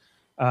Titans.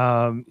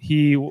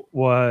 He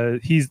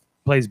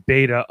plays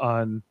beta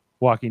on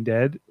Walking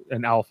Dead,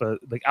 and Alpha.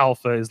 Like,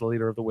 Alpha is the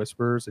leader of the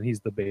Whisperers, and he's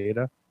the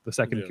beta, the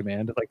second in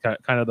command, like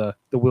kind of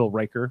the Will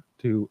Riker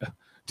to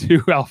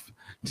Alpha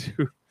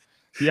to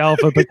the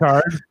Alpha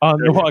Picard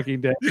on The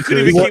Walking Dead. You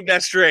couldn't even keep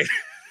that straight.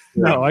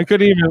 No, I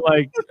couldn't even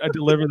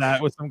deliver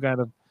that with some kind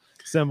of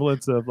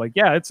semblance of like,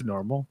 yeah, it's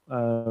normal.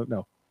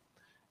 No,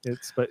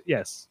 but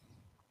yes.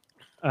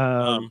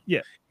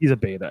 Yeah, he's a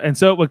beta, and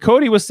so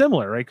Cody was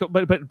similar, right?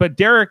 But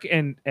Derek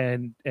and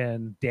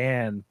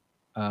Dan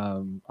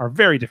are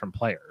very different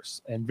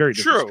players and very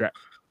different right?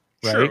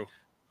 True.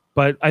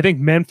 But I think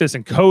Memphis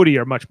and Cody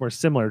are much more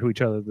similar to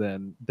each other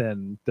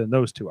than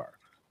those two are.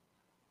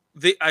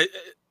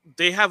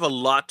 They have a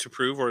lot to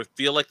prove, or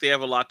feel like they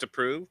have a lot to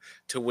prove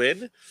to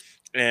win,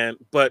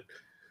 but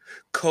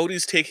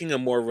Cody's taking a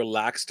more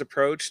relaxed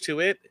approach to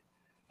it.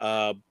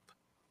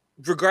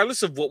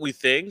 Regardless of what we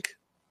think.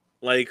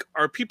 Like,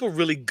 are people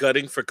really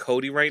gutting for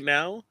Cody right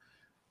now?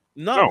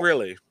 Not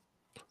really.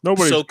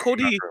 Nobody. So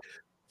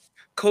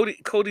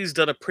Cody's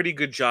done a pretty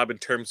good job in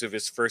terms of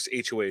his first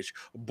HOH.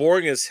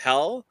 Boring as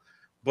hell,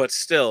 but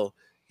still,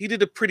 he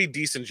did a pretty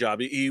decent job.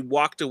 He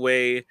walked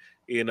away.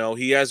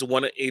 He has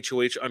one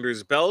HOH under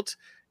his belt,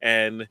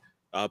 and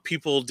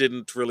people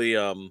didn't really,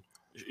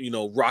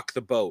 rock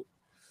the boat.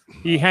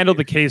 He handled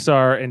the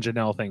Kaser and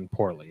Janelle thing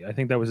poorly. I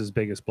think that was his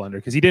biggest blunder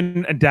because he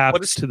didn't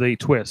adapt to the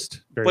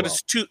twist very well.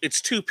 It's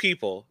two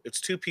people.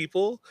 It's 2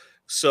 people.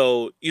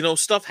 So,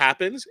 stuff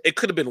happens. It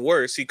could have been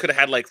worse. He could have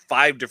had like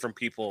 5 different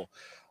people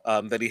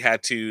that he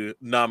had to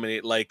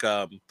nominate. Like,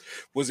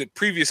 was it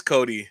previous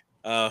Cody?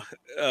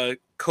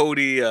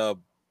 Cody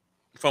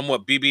from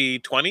what,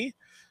 BB20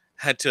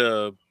 had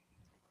to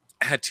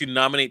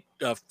nominate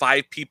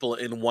 5 people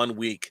in 1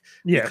 week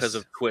because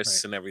of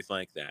twists and everything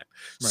like that.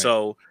 Right.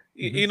 So.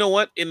 You know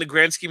what? In the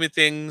grand scheme of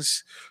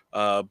things,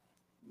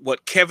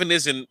 what Kevin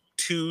isn't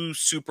too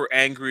super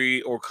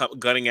angry or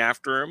gunning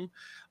after him.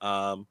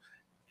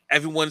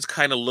 Everyone's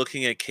kind of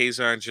looking at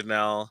Kaser and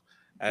Janelle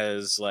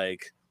as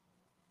like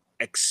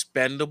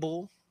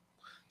expendable.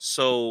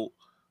 So,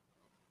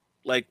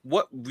 like,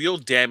 what real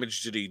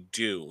damage did he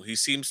do? He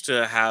seems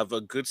to have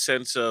a good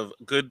set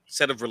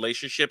of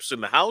relationships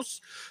in the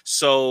house.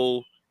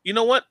 So, you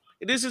know what?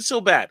 It isn't so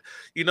bad.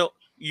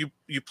 You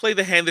play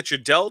the hand that you're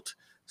dealt.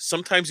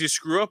 Sometimes you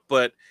screw up,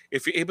 but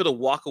if you're able to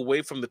walk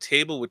away from the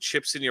table with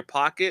chips in your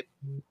pocket,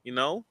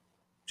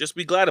 just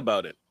be glad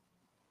about it.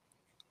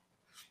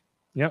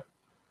 Yep.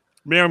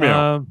 Meow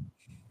meow.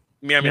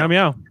 Meow Meow meow.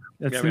 meow.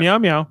 That's Meow, the meow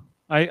meow.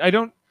 I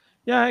don't.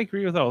 Yeah, I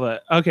agree with all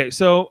that. Okay,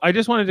 so I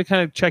just wanted to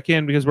kind of check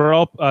in because we're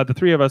all the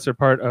three of us are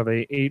part of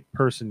a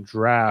 8-person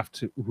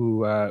draft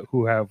who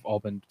have all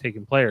been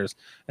taking players,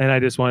 and I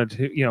just wanted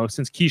to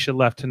since Keisha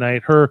left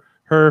tonight, her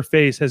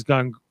face has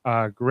gone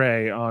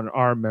gray on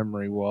our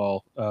memory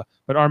wall,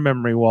 but our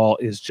memory wall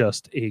is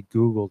just a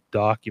Google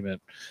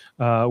document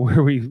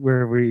where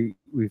we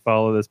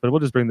follow this. But we'll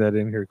just bring that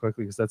in here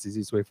quickly because that's the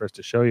easiest way for us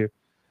to show you.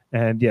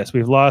 And yes,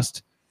 we've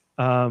lost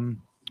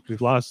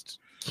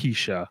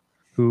Keisha,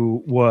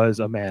 who was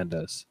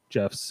Amanda's,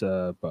 Jeff's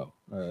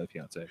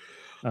fiance.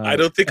 I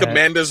don't think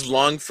Amanda's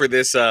long for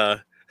this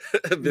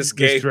this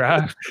game. This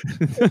draft.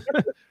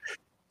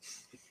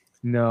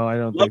 No, I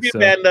don't Love think you, so.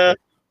 Amanda.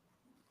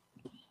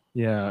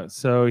 Yeah.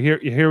 So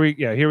here we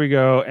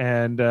go,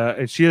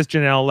 and she has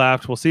Janelle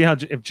left. We'll see if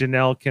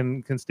Janelle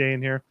can stay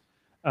in here.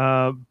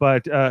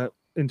 But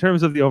in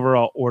terms of the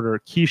overall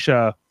order,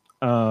 Keisha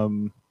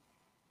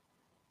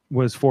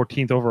was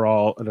 14th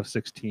overall out of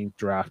 16th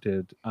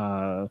drafted.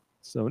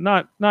 So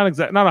not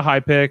a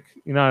high pick.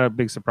 Not a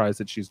big surprise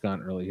that she's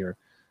gone early here.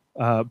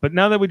 But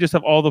now that we just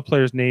have all the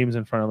players' names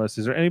in front of us,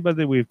 is there anybody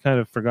that we've kind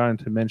of forgotten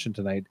to mention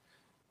tonight?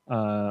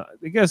 I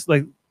guess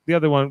like the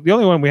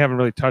only one we haven't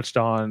really touched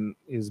on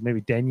is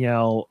maybe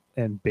Danielle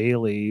and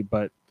Bailey.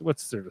 But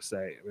what's there to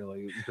say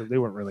really? Because they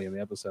weren't really in the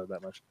episode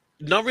that much.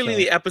 Not really in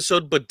the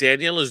episode, but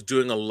Danielle is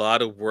doing a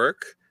lot of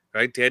work,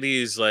 right?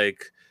 Danny is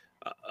like,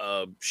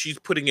 she's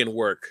putting in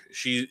work.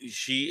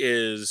 She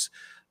is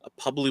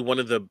probably one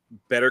of the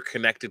better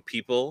connected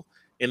people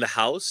in the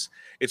house.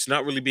 It's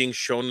not really being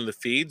shown in the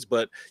feeds,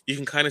 but you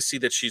can kind of see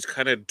that she's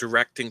kind of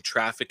directing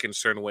traffic in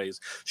certain ways.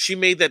 She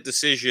made that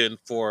decision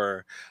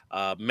for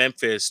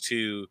Memphis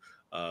to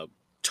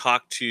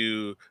talk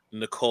to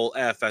Nicole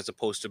F as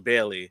opposed to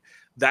Bailey.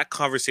 That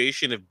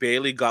conversation, if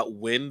Bailey got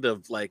wind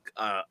of like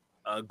a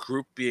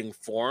group being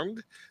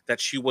formed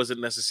that she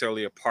wasn't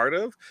necessarily a part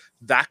of,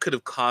 that could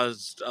have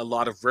caused a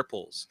lot of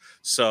ripples.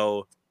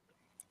 So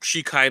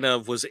she kind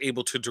of was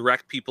able to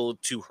direct people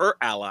to her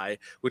ally,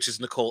 which is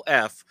Nicole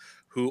F,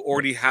 who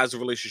already has a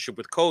relationship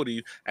with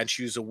Cody, and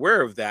she's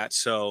aware of that.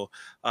 So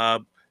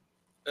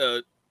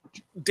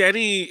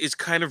Danny is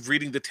kind of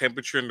reading the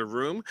temperature in the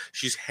room.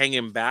 She's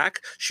hanging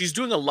back. She's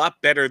doing a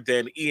lot better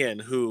than Ian,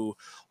 who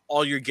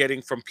all you're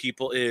getting from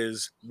people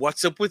is,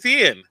 what's up with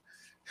Ian?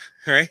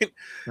 Right?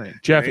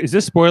 Jeff, is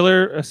this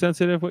spoiler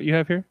sensitive, what you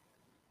have here?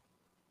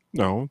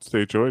 No, it's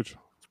the HOH.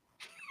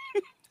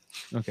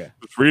 Okay.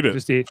 Just read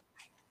it.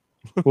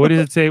 What does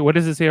it say? What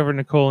does it say over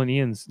Nicole and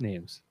Ian's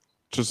names?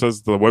 Just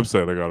says the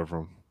website I got it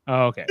from.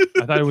 Oh, okay.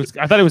 I thought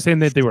it was saying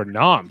that they were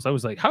noms. I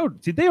was like, how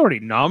did they already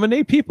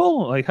nominate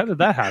people? Like, how did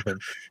that happen?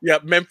 Yeah,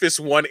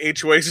 Memphis won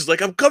HOH is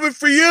like, I'm coming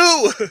for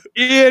you.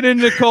 Ian and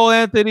Nicole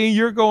Anthony,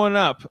 you're going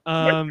up.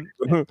 Grab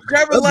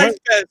a life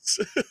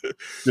vest.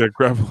 Yeah,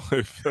 grab a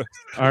life vest.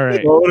 All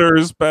right. Voter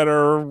is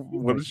better.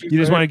 What did she You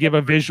just say? want to give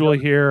a visual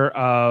here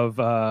of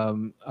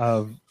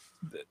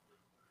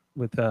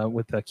with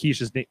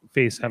Keisha's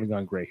face having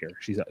gone gray here.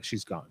 She's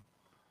gone.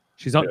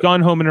 She's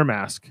gone home in her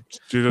mask.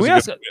 She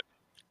doesn't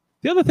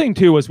The other thing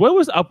too was what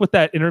was up with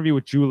that interview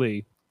with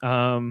Julie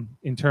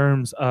in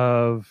terms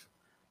of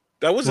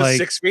that was like,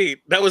 6 feet.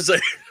 That was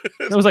like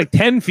that was like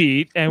 10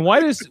 feet. And why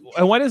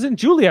doesn't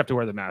Julie have to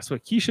wear the mask?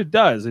 But Keisha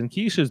does, and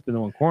Keisha's been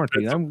the one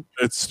quarantined.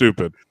 It's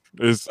stupid.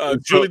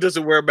 Julie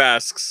doesn't wear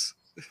masks.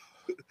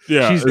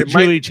 Yeah, she's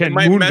Julie Chen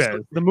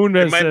Moonves. The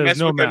Moonves says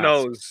no mask.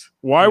 Nose.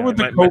 Why would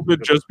the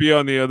COVID just be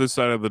on the other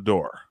side of the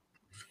door?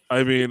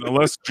 I mean,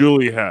 unless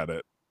Julie had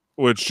it,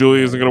 which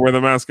Julie isn't going to wear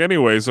the mask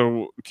anyway.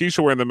 So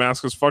Keisha wearing the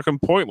mask is fucking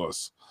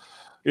pointless.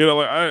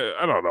 Like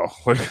I don't know.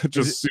 Like it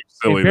just seems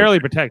silly. It barely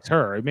protects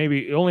her.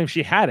 Maybe only if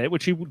she had it,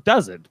 which she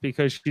doesn't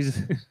because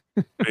she's.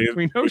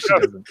 We know she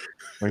doesn't.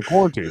 In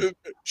quarantine.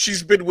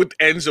 She's been with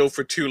Enzo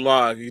for too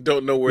long. You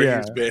don't know where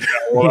he's been.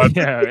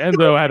 Yeah,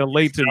 Enzo had a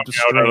latent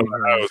strain.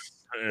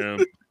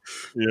 And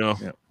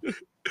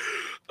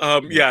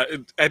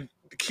and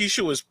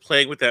Keisha was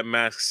playing with that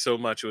mask so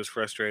much it was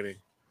frustrating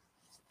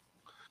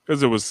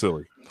because it was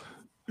silly.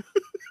 It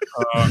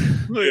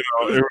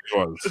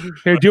was.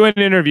 Here, do an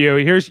interview.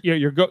 Here's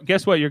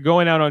guess what? You're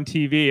going out on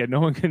TV and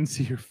no one can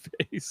see your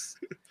face.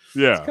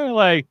 Yeah, it's kind of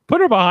like put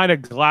her behind a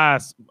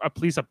glass, at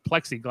least a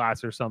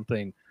plexiglass or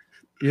something.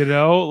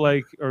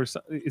 Or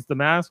is the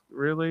mask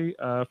really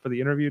for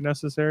the interview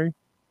necessary?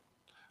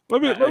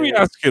 Let me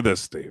ask you this,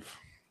 Steve.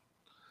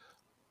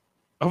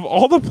 Of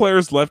all the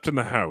players left in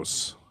the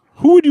house,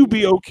 who would you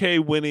be okay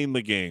winning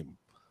the game?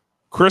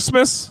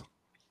 Christmas?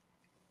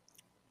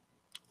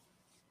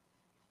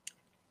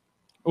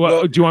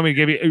 Well, do you want me to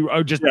give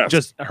you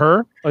just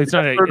her? Like, it's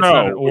not an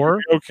or.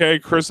 Okay,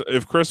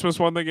 if Christmas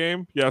won the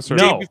game, yes or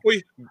no?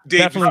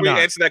 Dave, before you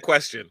answer that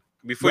question,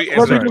 go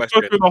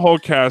through the whole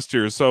cast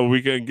here, so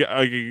we can get.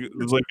 I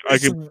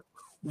can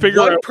figure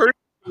out. One person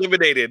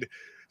eliminated.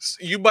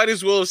 You might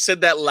as well have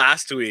said that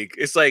last week.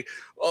 It's like,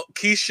 oh,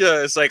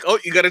 Keisha. It's like, oh,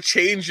 you got to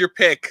change your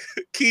pick.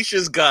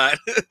 Keisha's gone.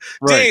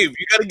 Right. Dave,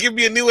 you got to give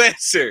me a new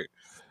answer.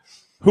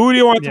 Who do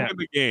you want Yeah. to win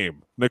the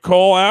game?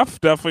 Nicole F?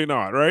 Definitely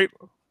not, right?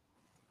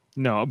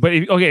 No, but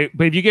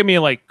if you give me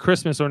like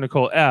Christmas or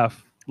Nicole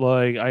F,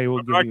 like I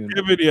will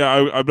give you.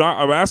 I'm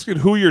not. I'm asking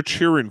who you're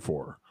cheering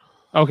for.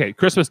 Okay,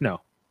 Christmas.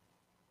 No,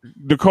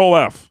 Nicole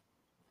F.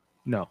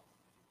 no,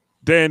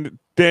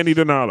 Danny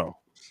Donato.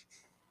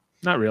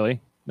 not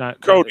really.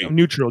 Not Cody.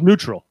 Neutral.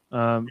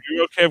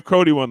 You okay if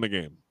Cody won the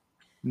game?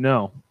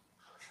 No.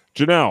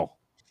 Janelle.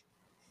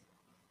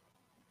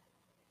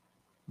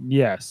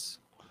 Yes.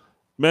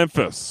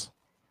 Memphis.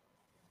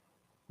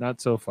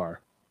 Not so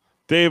far.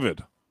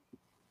 David.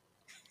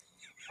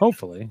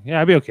 Hopefully,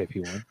 yeah, I'd be okay if he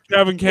won.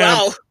 Kevin Camp.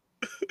 Wow.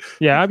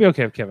 Yeah, I'd be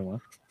okay if Kevin won.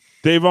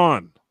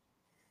 Davon.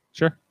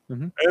 Sure.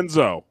 Mm-hmm.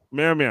 Enzo.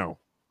 Meow Meow.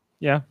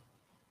 Yeah.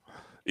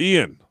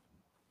 Ian.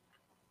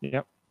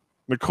 Yep.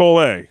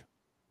 Nicole A.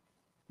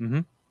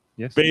 Mm-hmm.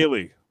 Yes.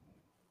 Bailey.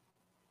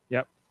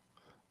 Yep.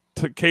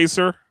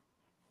 Kaser.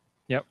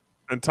 Yep.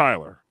 And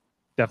Tyler.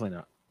 Definitely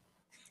not.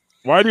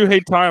 Why do you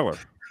hate Tyler?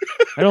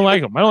 I don't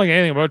like him. I don't like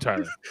anything about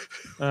Tyler.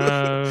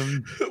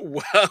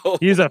 Wow.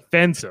 He's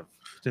offensive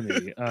to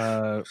me.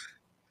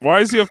 Why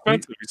is he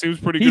offensive? He seems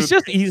pretty He's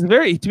good.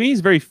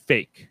 he's very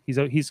fake.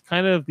 He's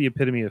kind of the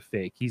epitome of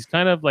fake. He's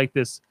kind of like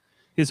this.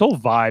 His whole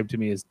vibe to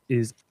me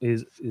is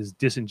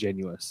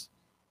disingenuous.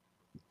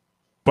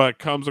 But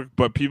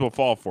people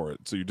fall for it,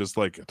 so you just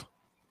like it.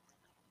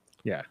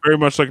 Yeah. Very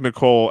much like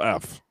Nicole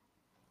F.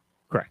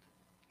 Correct.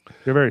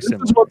 They're very This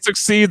similar. is what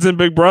succeeds in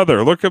Big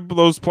Brother. Look at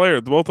those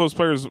players. Both those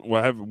players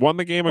have won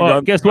the game. And Well,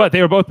 gone. guess what?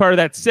 They were both part of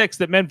that 6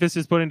 that Memphis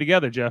is putting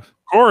together, Jeff. Of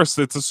course,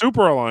 it's a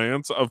super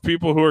alliance of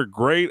people who are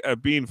great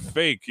at being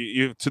fake.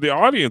 To the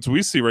audience,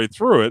 we see right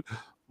through it.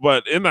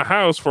 But in the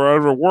house, for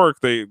whatever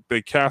work, they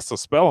cast a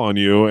spell on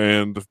you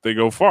and they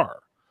go far.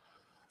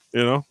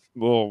 You know,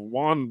 little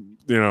wand.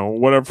 You know,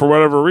 whatever for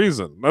whatever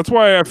reason. That's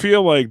why I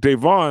feel like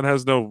Davon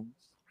has no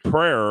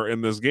prayer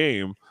in this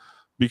game,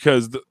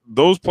 because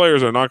those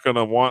players are not going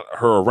to want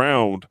her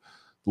around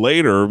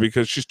later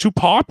because she's too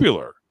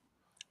popular.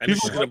 And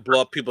she's going to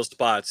blow up people's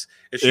spots.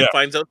 If she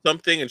finds out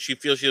something and she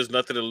feels she has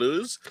nothing to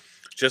lose,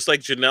 just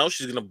like Janelle,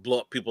 she's going to blow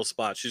up people's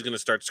spots. She's going to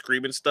start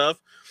screaming stuff,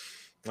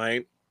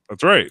 right?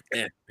 That's right.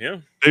 Yeah.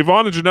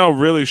 Davon and Janelle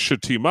really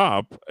should team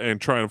up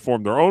and try and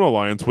form their own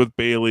alliance with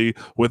Bailey,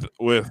 with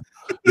Kevin,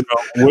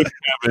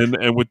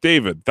 and with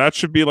David. That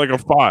should be like a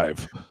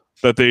 5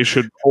 that they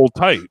should hold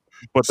tight.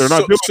 But they're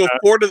not doing that.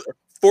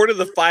 4 to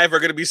the 5 are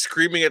going to be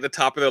screaming at the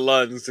top of their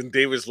lungs, and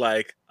David's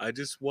like, "I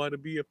just want to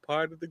be a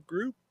part of the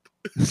group.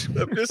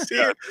 I'm just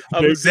here.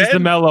 He's the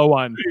mellow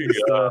one.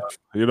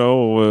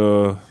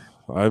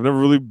 I've never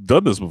really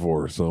done this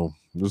before, so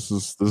this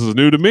is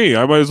new to me.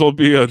 I might as well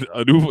be a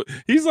new.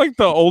 He's like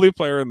the only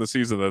player in the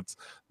season that's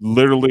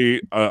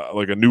literally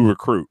like a new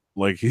recruit.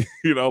 Like he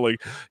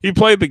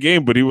played the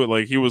game, but he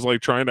was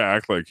trying to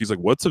act like he's like,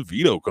 what's a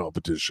veto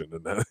competition?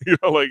 And then, he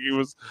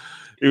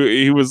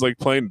was like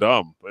playing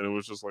dumb, and it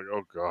was just like,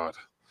 oh god,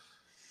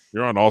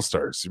 you're on All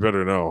Stars. You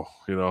better know,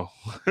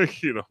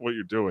 what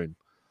you're doing.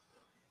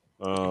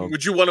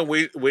 Would you want to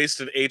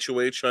waste an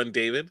HOH on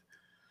David?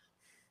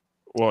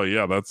 Well,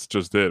 yeah, that's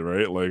just it,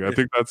 right? Like, I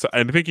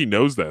think he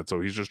knows that,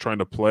 so he's just trying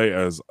to play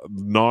as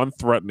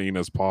non-threatening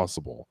as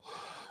possible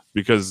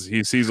because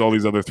he sees all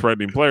these other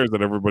threatening players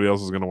that everybody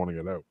else is going to want to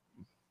get out.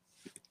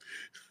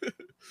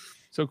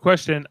 So,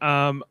 question: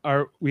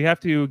 we have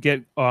to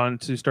get on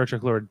to Star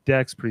Trek Lower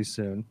Decks pretty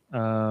soon,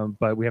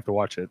 but we have to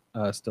watch it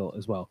still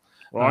as well.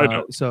 Well, I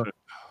know. So,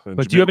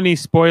 but do you have any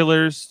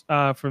spoilers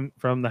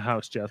from the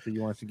house, Jeff, that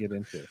you want to get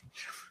into?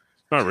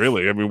 Not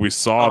really. I mean, we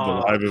saw the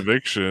live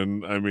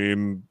eviction. I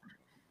mean,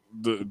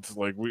 we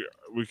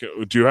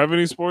can, do you have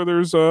any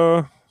spoilers,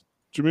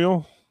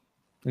 Jamil?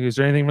 Is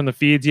there anything from the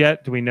feeds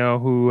yet? Do we know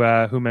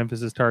who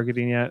Memphis is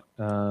targeting yet?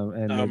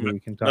 And maybe we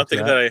can talk.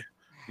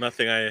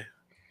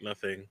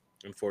 Nothing.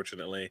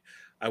 Unfortunately,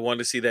 I wanted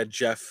to see that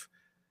Jeff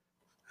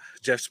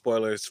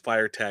spoilers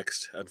fire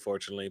text.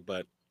 Unfortunately,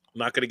 but I'm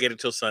not going to get it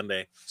till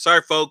Sunday.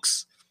 Sorry,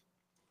 folks.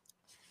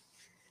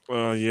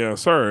 Yeah.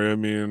 Sorry. I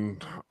mean,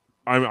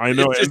 I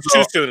know it's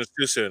too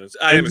soon.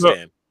 I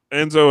understand.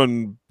 Enzo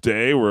and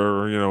Day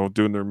were,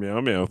 doing their meow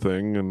meow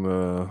thing, and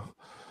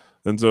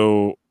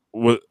Enzo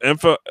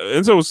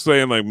was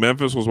saying like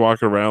Memphis was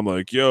walking around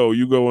like, "Yo,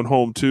 you going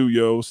home too?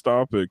 Yo,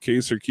 stop it,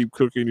 Kaser, keep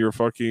cooking your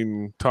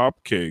fucking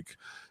top cake.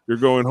 You're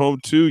going home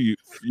too,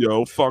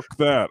 yo. Fuck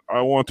that.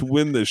 I want to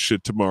win this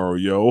shit tomorrow,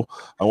 yo.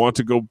 I want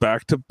to go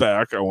back to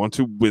back. I want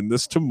to win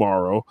this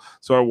tomorrow,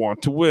 so I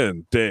want to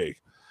win, Day."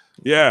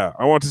 Yeah,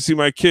 I want to see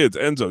my kids.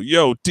 Enzo,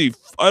 yo, D,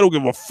 I don't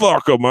give a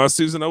fuck on my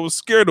season. I was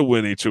scared to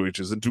win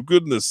HOHs and do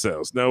good in this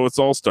house. Now it's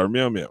all star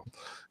meow meow.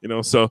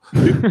 So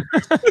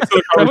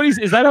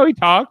is that how he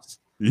talks?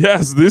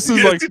 Yes, this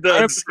is like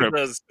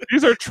transcripts.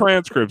 These are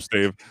transcripts,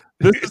 Dave.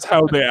 This is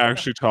how they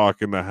actually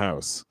talk in the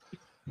house.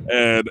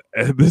 And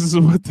this is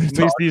what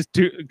these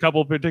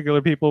couple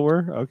particular people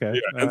were. Okay.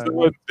 Yeah, and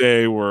what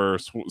they were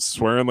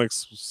swearing like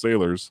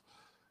sailors.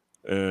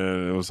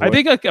 And it was I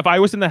think like if I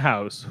was in the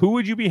house, who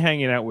would you be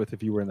hanging out with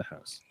if you were in the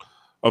house?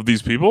 Of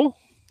these people?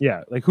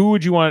 Yeah, like who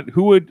would you want?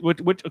 Who would?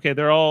 Okay,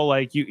 they're all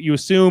like you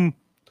assume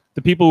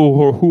the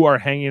people who are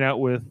hanging out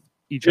with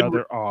each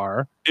other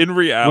are. In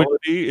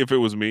reality, if it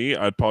was me,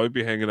 I'd probably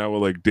be hanging out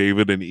with like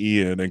David and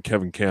Ian and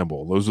Kevin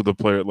Campbell. Those are the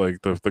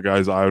the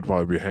guys I would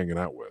probably be hanging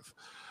out with.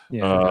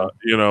 Yeah,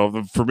 You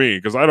know, for me,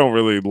 because I don't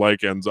really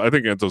like Enzo. I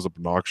think Enzo's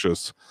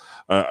obnoxious.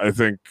 I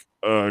think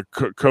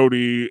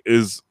Cody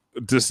is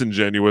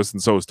disingenuous,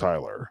 and so is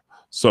Tyler.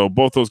 So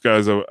both those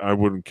guys, I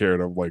wouldn't care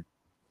to like.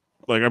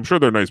 I'm sure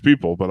they're nice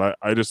people, but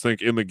I just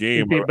think in the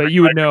game, but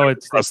you would know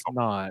it's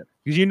not,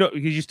 because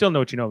you still know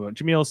what you know about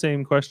Jamil.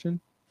 Same question.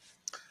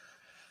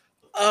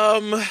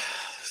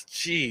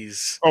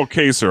 Jeez. Oh,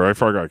 Kaser, I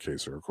forgot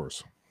Kaser, of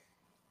course.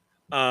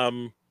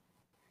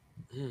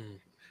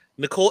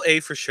 Nicole A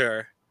for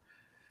sure.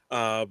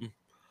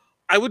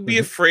 I would be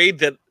afraid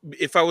that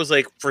if I was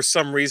like, for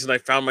some reason, I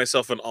found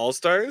myself in All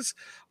Stars,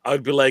 I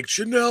would be like,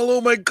 Janelle,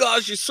 oh my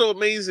gosh, you're so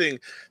amazing.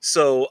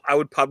 So I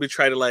would probably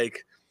try to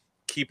like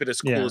keep it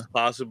as cool as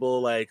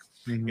possible. Like,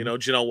 you know,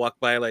 Janelle walk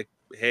by like,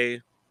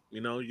 hey,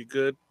 you know, you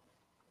good?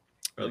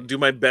 I'll do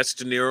my best,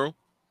 De Niro.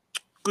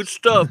 Good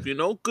stuff, you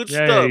know, good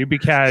stuff. Yeah, you'd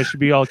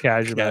be all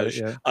cash about it.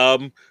 Yeah.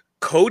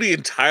 Cody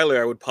and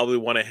Tyler, I would probably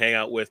want to hang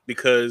out with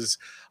because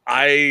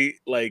I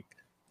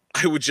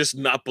would just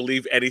not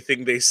believe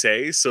anything they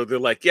say. So they're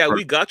like, yeah,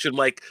 we got you. I'm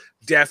like,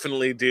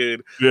 definitely,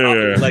 dude.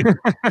 Yeah. Like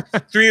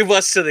 3 of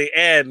us to the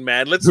end,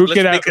 man. Let's who make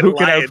can it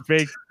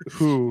outfake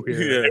who?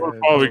 Yeah. They would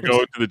probably go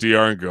to the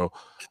DR and go,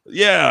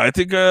 yeah, I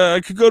think I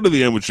could go to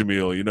the end with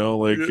Jamil, you know,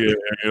 like, you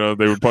know,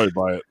 they would probably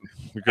buy it.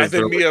 And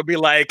then Mia would be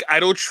like, I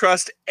don't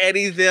trust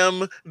any of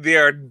them. They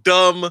are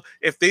dumb.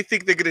 If they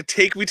think they're going to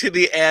take me to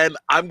the end,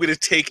 I'm going to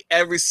take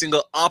every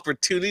single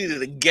opportunity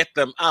to get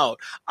them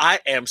out. I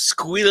am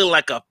squealing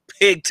like a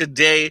pig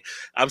today.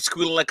 I'm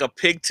squealing like a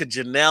pig to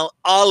Janelle.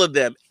 All of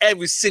them,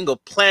 every single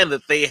plan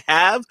that they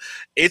have,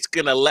 it's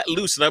going to let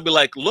loose. And I'll be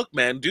like, look,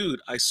 man,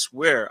 dude, I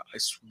swear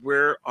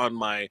on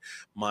my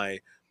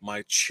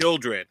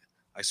children.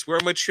 I swear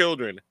on my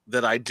children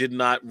that I did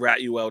not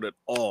rat you out at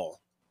all.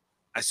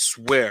 I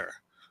swear,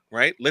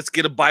 right? Let's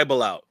get a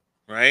Bible out,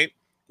 right?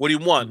 What do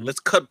you want? Let's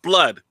cut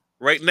blood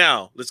right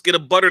now. Let's get a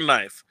butter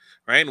knife,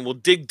 right? And we'll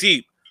dig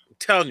deep. I'm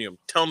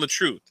telling the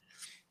truth,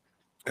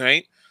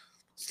 right?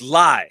 It's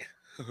lie.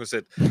 Was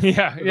it?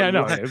 Yeah,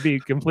 no, it'd be a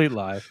complete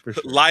lie for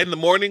sure. Lie in the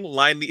morning,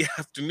 lie in the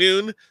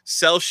afternoon,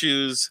 sell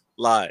shoes,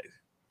 lie.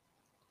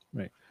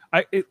 Right.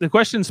 The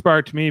question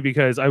sparked me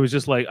because I was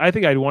just like, I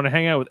think I'd want to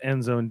hang out with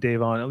Enzo and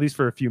Davon at least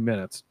for a few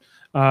minutes,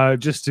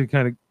 just to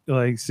kind of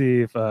like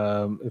see if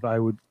I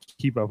would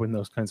keep up in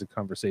those kinds of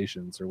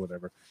conversations or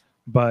whatever.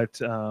 But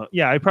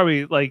yeah, I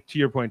probably, like, to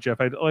your point, Jeff,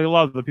 like a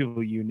lot of the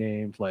people you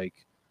named, like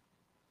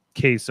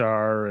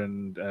Kesar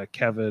and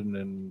Kevin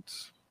and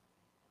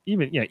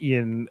even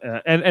Ian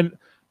and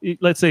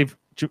let's say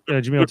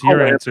Jamil, to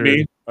your answer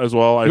as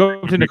well. I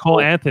go to Nicole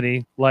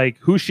Anthony. Like,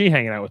 who's she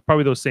hanging out with?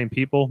 Probably those same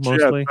people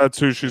mostly. Yeah, that's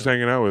who she's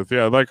hanging out with.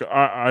 Yeah, like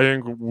I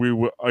think we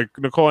would like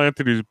Nicole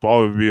Anthony's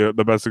probably be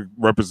the best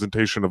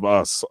representation of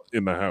us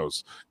in the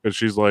house, because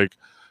she's like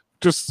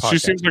she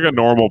seems like a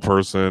normal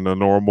person, a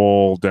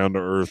normal down to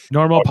earth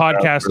normal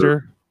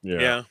podcaster.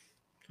 Yeah.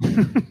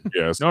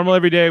 Yes. Normal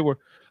every day. We're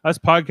us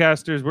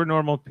podcasters. We're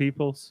normal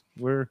peoples.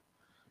 We're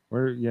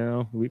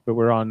but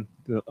we're on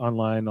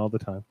online all the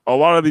time. A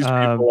lot of these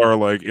people are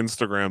like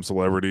Instagram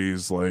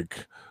celebrities,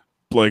 like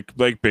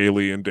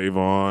Bailey and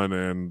Davon,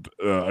 and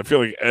I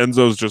feel like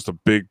Enzo's just a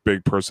big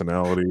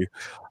personality.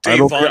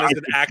 Davon is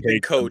an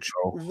acting coach.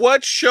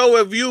 What show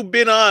have you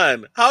been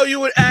on? How are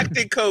you an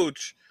acting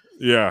coach?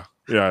 Yeah,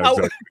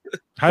 exactly.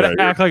 How to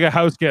act like a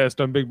house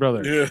guest on Big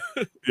Brother.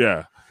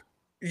 Yeah.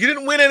 You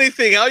didn't win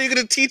anything. How are you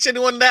going to teach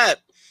anyone that?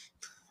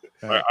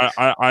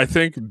 I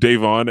think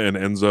Davon and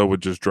Enzo would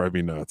just drive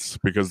me nuts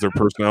because their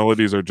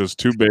personalities are just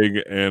too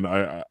big, and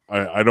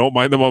I don't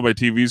mind them on my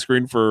TV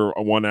screen for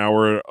 1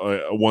 hour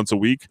once a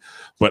week,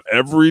 but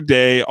every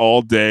day,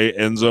 all day,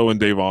 Enzo and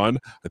Davon,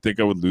 I think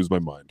I would lose my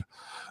mind.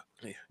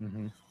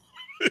 Mm-hmm.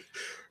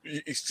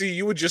 You see,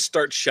 you would just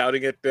start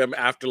shouting at them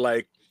after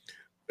like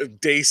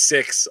day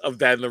 6 of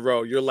that in a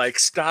row. You're like,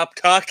 stop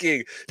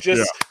talking,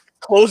 just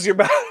close your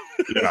mouth.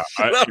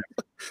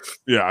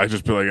 I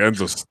just be like,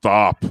 Enzo,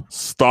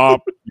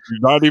 stop. You're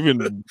not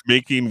even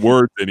making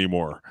words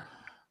anymore.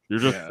 You're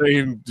just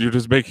saying, you're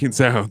just making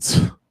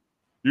sounds.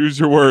 Use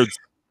your words.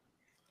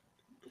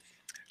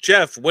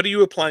 Jeff, what are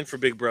you applying for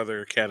Big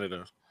Brother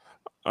Canada?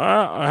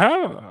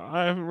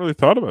 I haven't really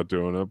thought about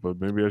doing it, but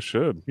maybe I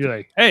should. You're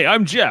like, hey,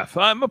 I'm Jeff.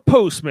 I'm a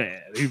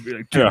postman. You'd be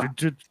like,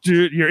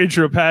 your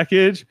intro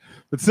package.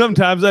 But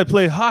sometimes I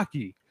play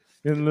hockey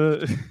in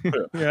the,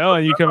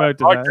 and you come out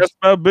to podcast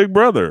about Big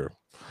Brother.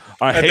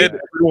 I hate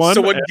everyone.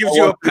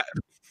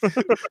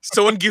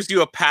 Someone gives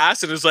you a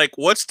pass and is like,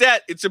 what's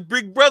that? It's a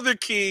Big Brother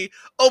key.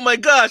 Oh my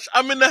gosh,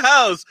 I'm in the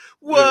house.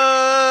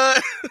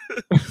 What?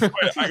 Wait,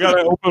 I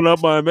gotta open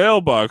up my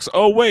mailbox.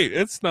 Oh wait,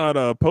 it's not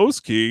a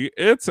post key,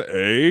 it's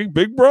a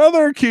Big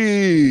Brother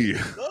key.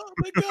 Oh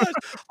my gosh,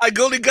 I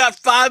only got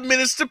 5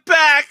 minutes to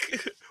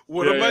pack.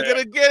 What am I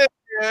gonna get?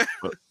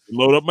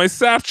 Load up my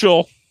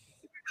satchel.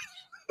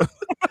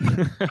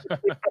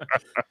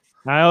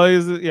 I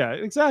always, yeah,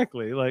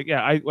 exactly. Like,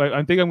 yeah, I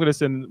think I'm gonna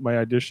send my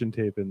audition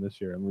tape in this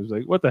year. I was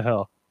like, what the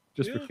hell,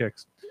 just for Yeah.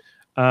 kicks.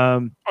 Oh,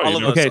 All you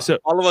of know, us, okay, so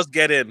all of us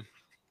get in.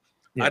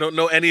 Yeah. I don't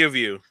know any of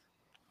you.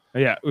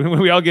 yeah,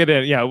 we all get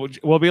in. Yeah,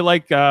 we'll be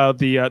like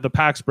the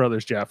Pax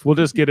brothers, Jeff. We'll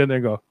just get in there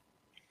and go,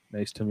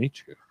 nice to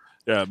meet you.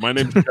 yeah, my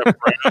name's Jeff Brand.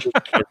 This is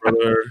my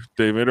brother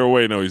David. Oh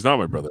wait, no, he's not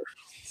my brother.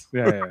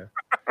 Yeah.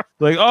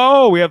 Like,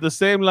 oh, we have the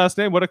same last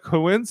name. What a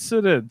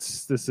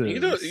coincidence this is.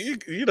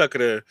 You're not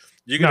gonna.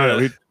 You're No, gonna.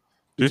 we-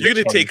 You're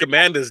gonna take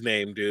Amanda's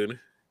name, dude.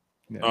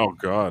 Yeah. Oh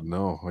God,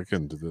 no, I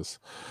couldn't do this.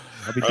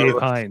 I'll be Dave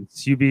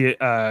Hines. You be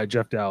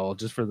Jeff Dowell,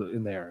 just for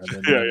in there.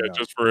 And then Yeah,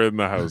 just for in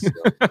the house.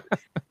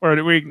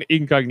 or we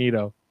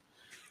incognito.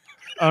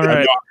 All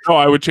right. No,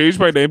 I would change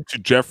my name to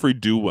Jeffrey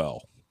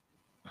Dewell.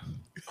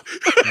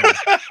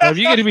 Well, if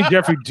you get to be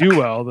Jeffrey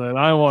Dewell, then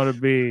I want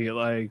to be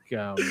like.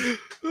 I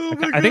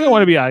think I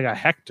want to be like a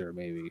Hector,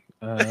 maybe.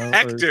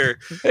 Hector.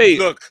 Hey,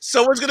 Look,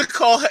 someone's gonna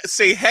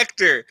say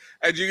Hector,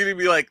 and you're gonna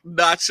be like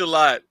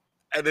nonchalant,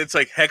 and it's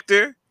like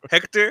Hector,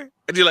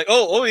 and you're like,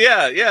 oh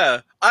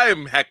yeah,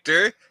 I'm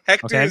Hector.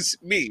 Hector's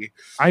me.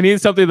 I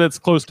need something that's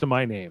close to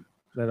my name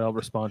that I'll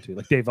respond to,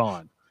 like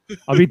Davon.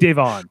 I'll be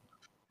Davon.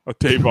 a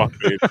Tavon.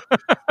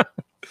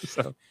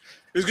 So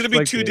There's gonna be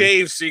like two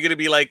Dave. Daves, so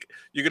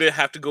you're gonna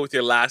have to go with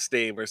your last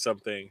name or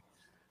something.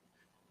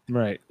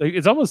 right, like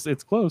it's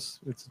close.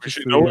 It's We just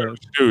should the, know what we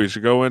should do. We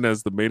should go in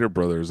as the Mater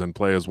brothers and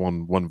play as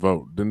one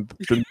vote. Didn't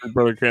Big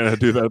Brother Canada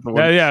do that?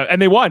 yeah, and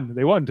they won.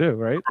 They won too,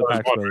 right? The Brothers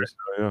Pax won, brothers.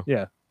 right?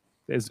 Yeah.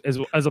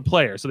 As a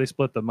player, so they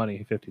split the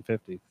money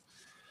 50-50.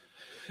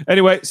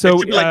 Anyway, so It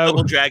should be like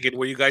Double Dragon,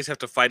 where you guys have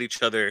to fight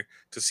each other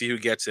to see who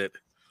gets it.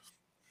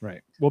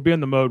 right, we'll be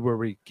in the mode where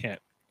we can't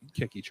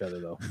kick each other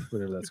though,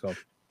 whatever that's called.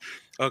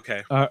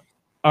 Okay.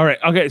 All right.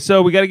 Okay.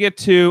 So we got to get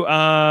to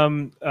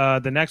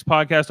the next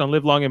podcast on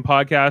Live Long and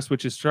Podcast,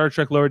 which is Star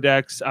Trek Lower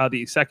Decks,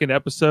 the second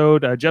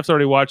episode. Jeff's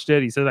already watched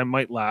it. He says I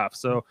might laugh.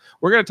 So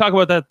we're going to talk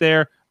about that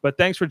there. But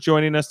thanks for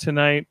joining us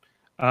tonight.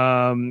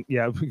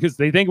 Yeah, because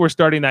they think we're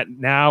starting that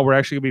now. We're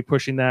actually going to be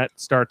pushing that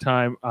start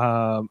time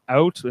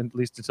out, at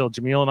least until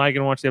Jamil and I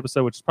can watch the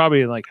episode, which is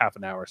probably in like half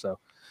an hour or so.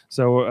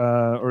 So,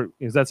 or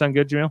does that sound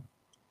good, Jamil?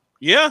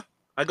 Yeah,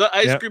 I got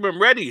ice cream.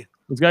 I'm ready.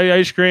 He's got the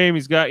ice cream.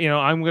 He's got,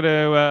 I'm going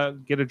to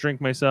get a drink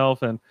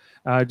myself and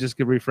just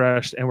get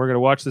refreshed. And we're going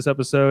to watch this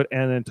episode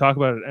and then talk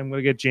about it. I'm going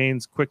to get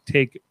Jane's quick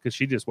take because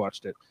she just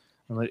watched it.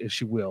 And like, if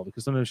she will,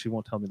 because sometimes she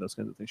won't tell me those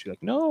kinds of things. She's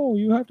like, no,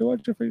 you have to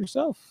watch it for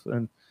yourself.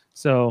 And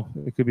so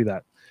it could be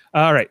that.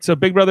 All right. So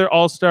Big Brother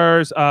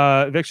All-Stars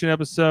eviction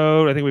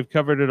episode. I think we've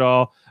covered it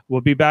all. We'll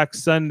be back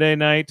Sunday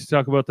night to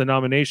talk about the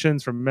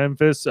nominations from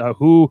Memphis.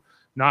 Who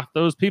knocked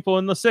those people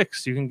in the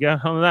 6? You can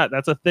get on that.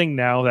 That's a thing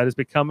now. That has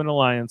become an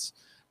alliance.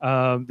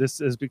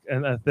 This is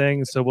a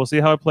thing, so we'll see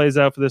how it plays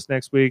out for this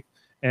next week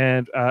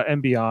and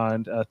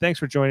beyond. Thanks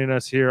for joining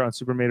us here on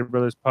Super Mater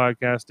Brothers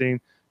Podcasting.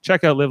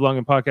 Check out Live Long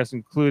and Podcast,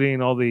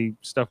 including all the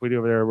stuff we do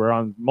over there. We're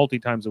on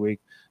multi-times a week.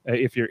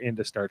 If you're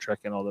into Star Trek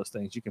and all those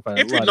things, you can find.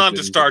 If you're not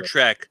into Star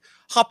Trek,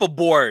 hop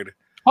aboard.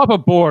 Hop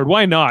aboard.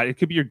 Why not? It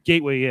could be your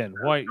gateway in.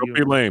 Why? Don't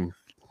be lame.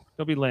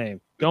 Don't be lame.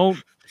 Don't.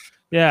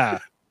 Yeah.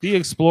 Be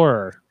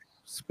explorer.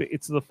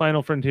 It's the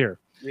final frontier.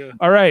 Yeah.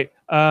 All right.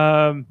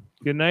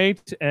 Good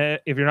night.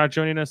 If you're not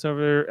joining us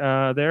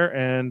over there,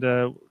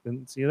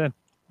 and see you then.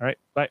 All right.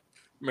 Bye.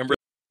 Remember.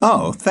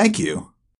 Oh, thank you.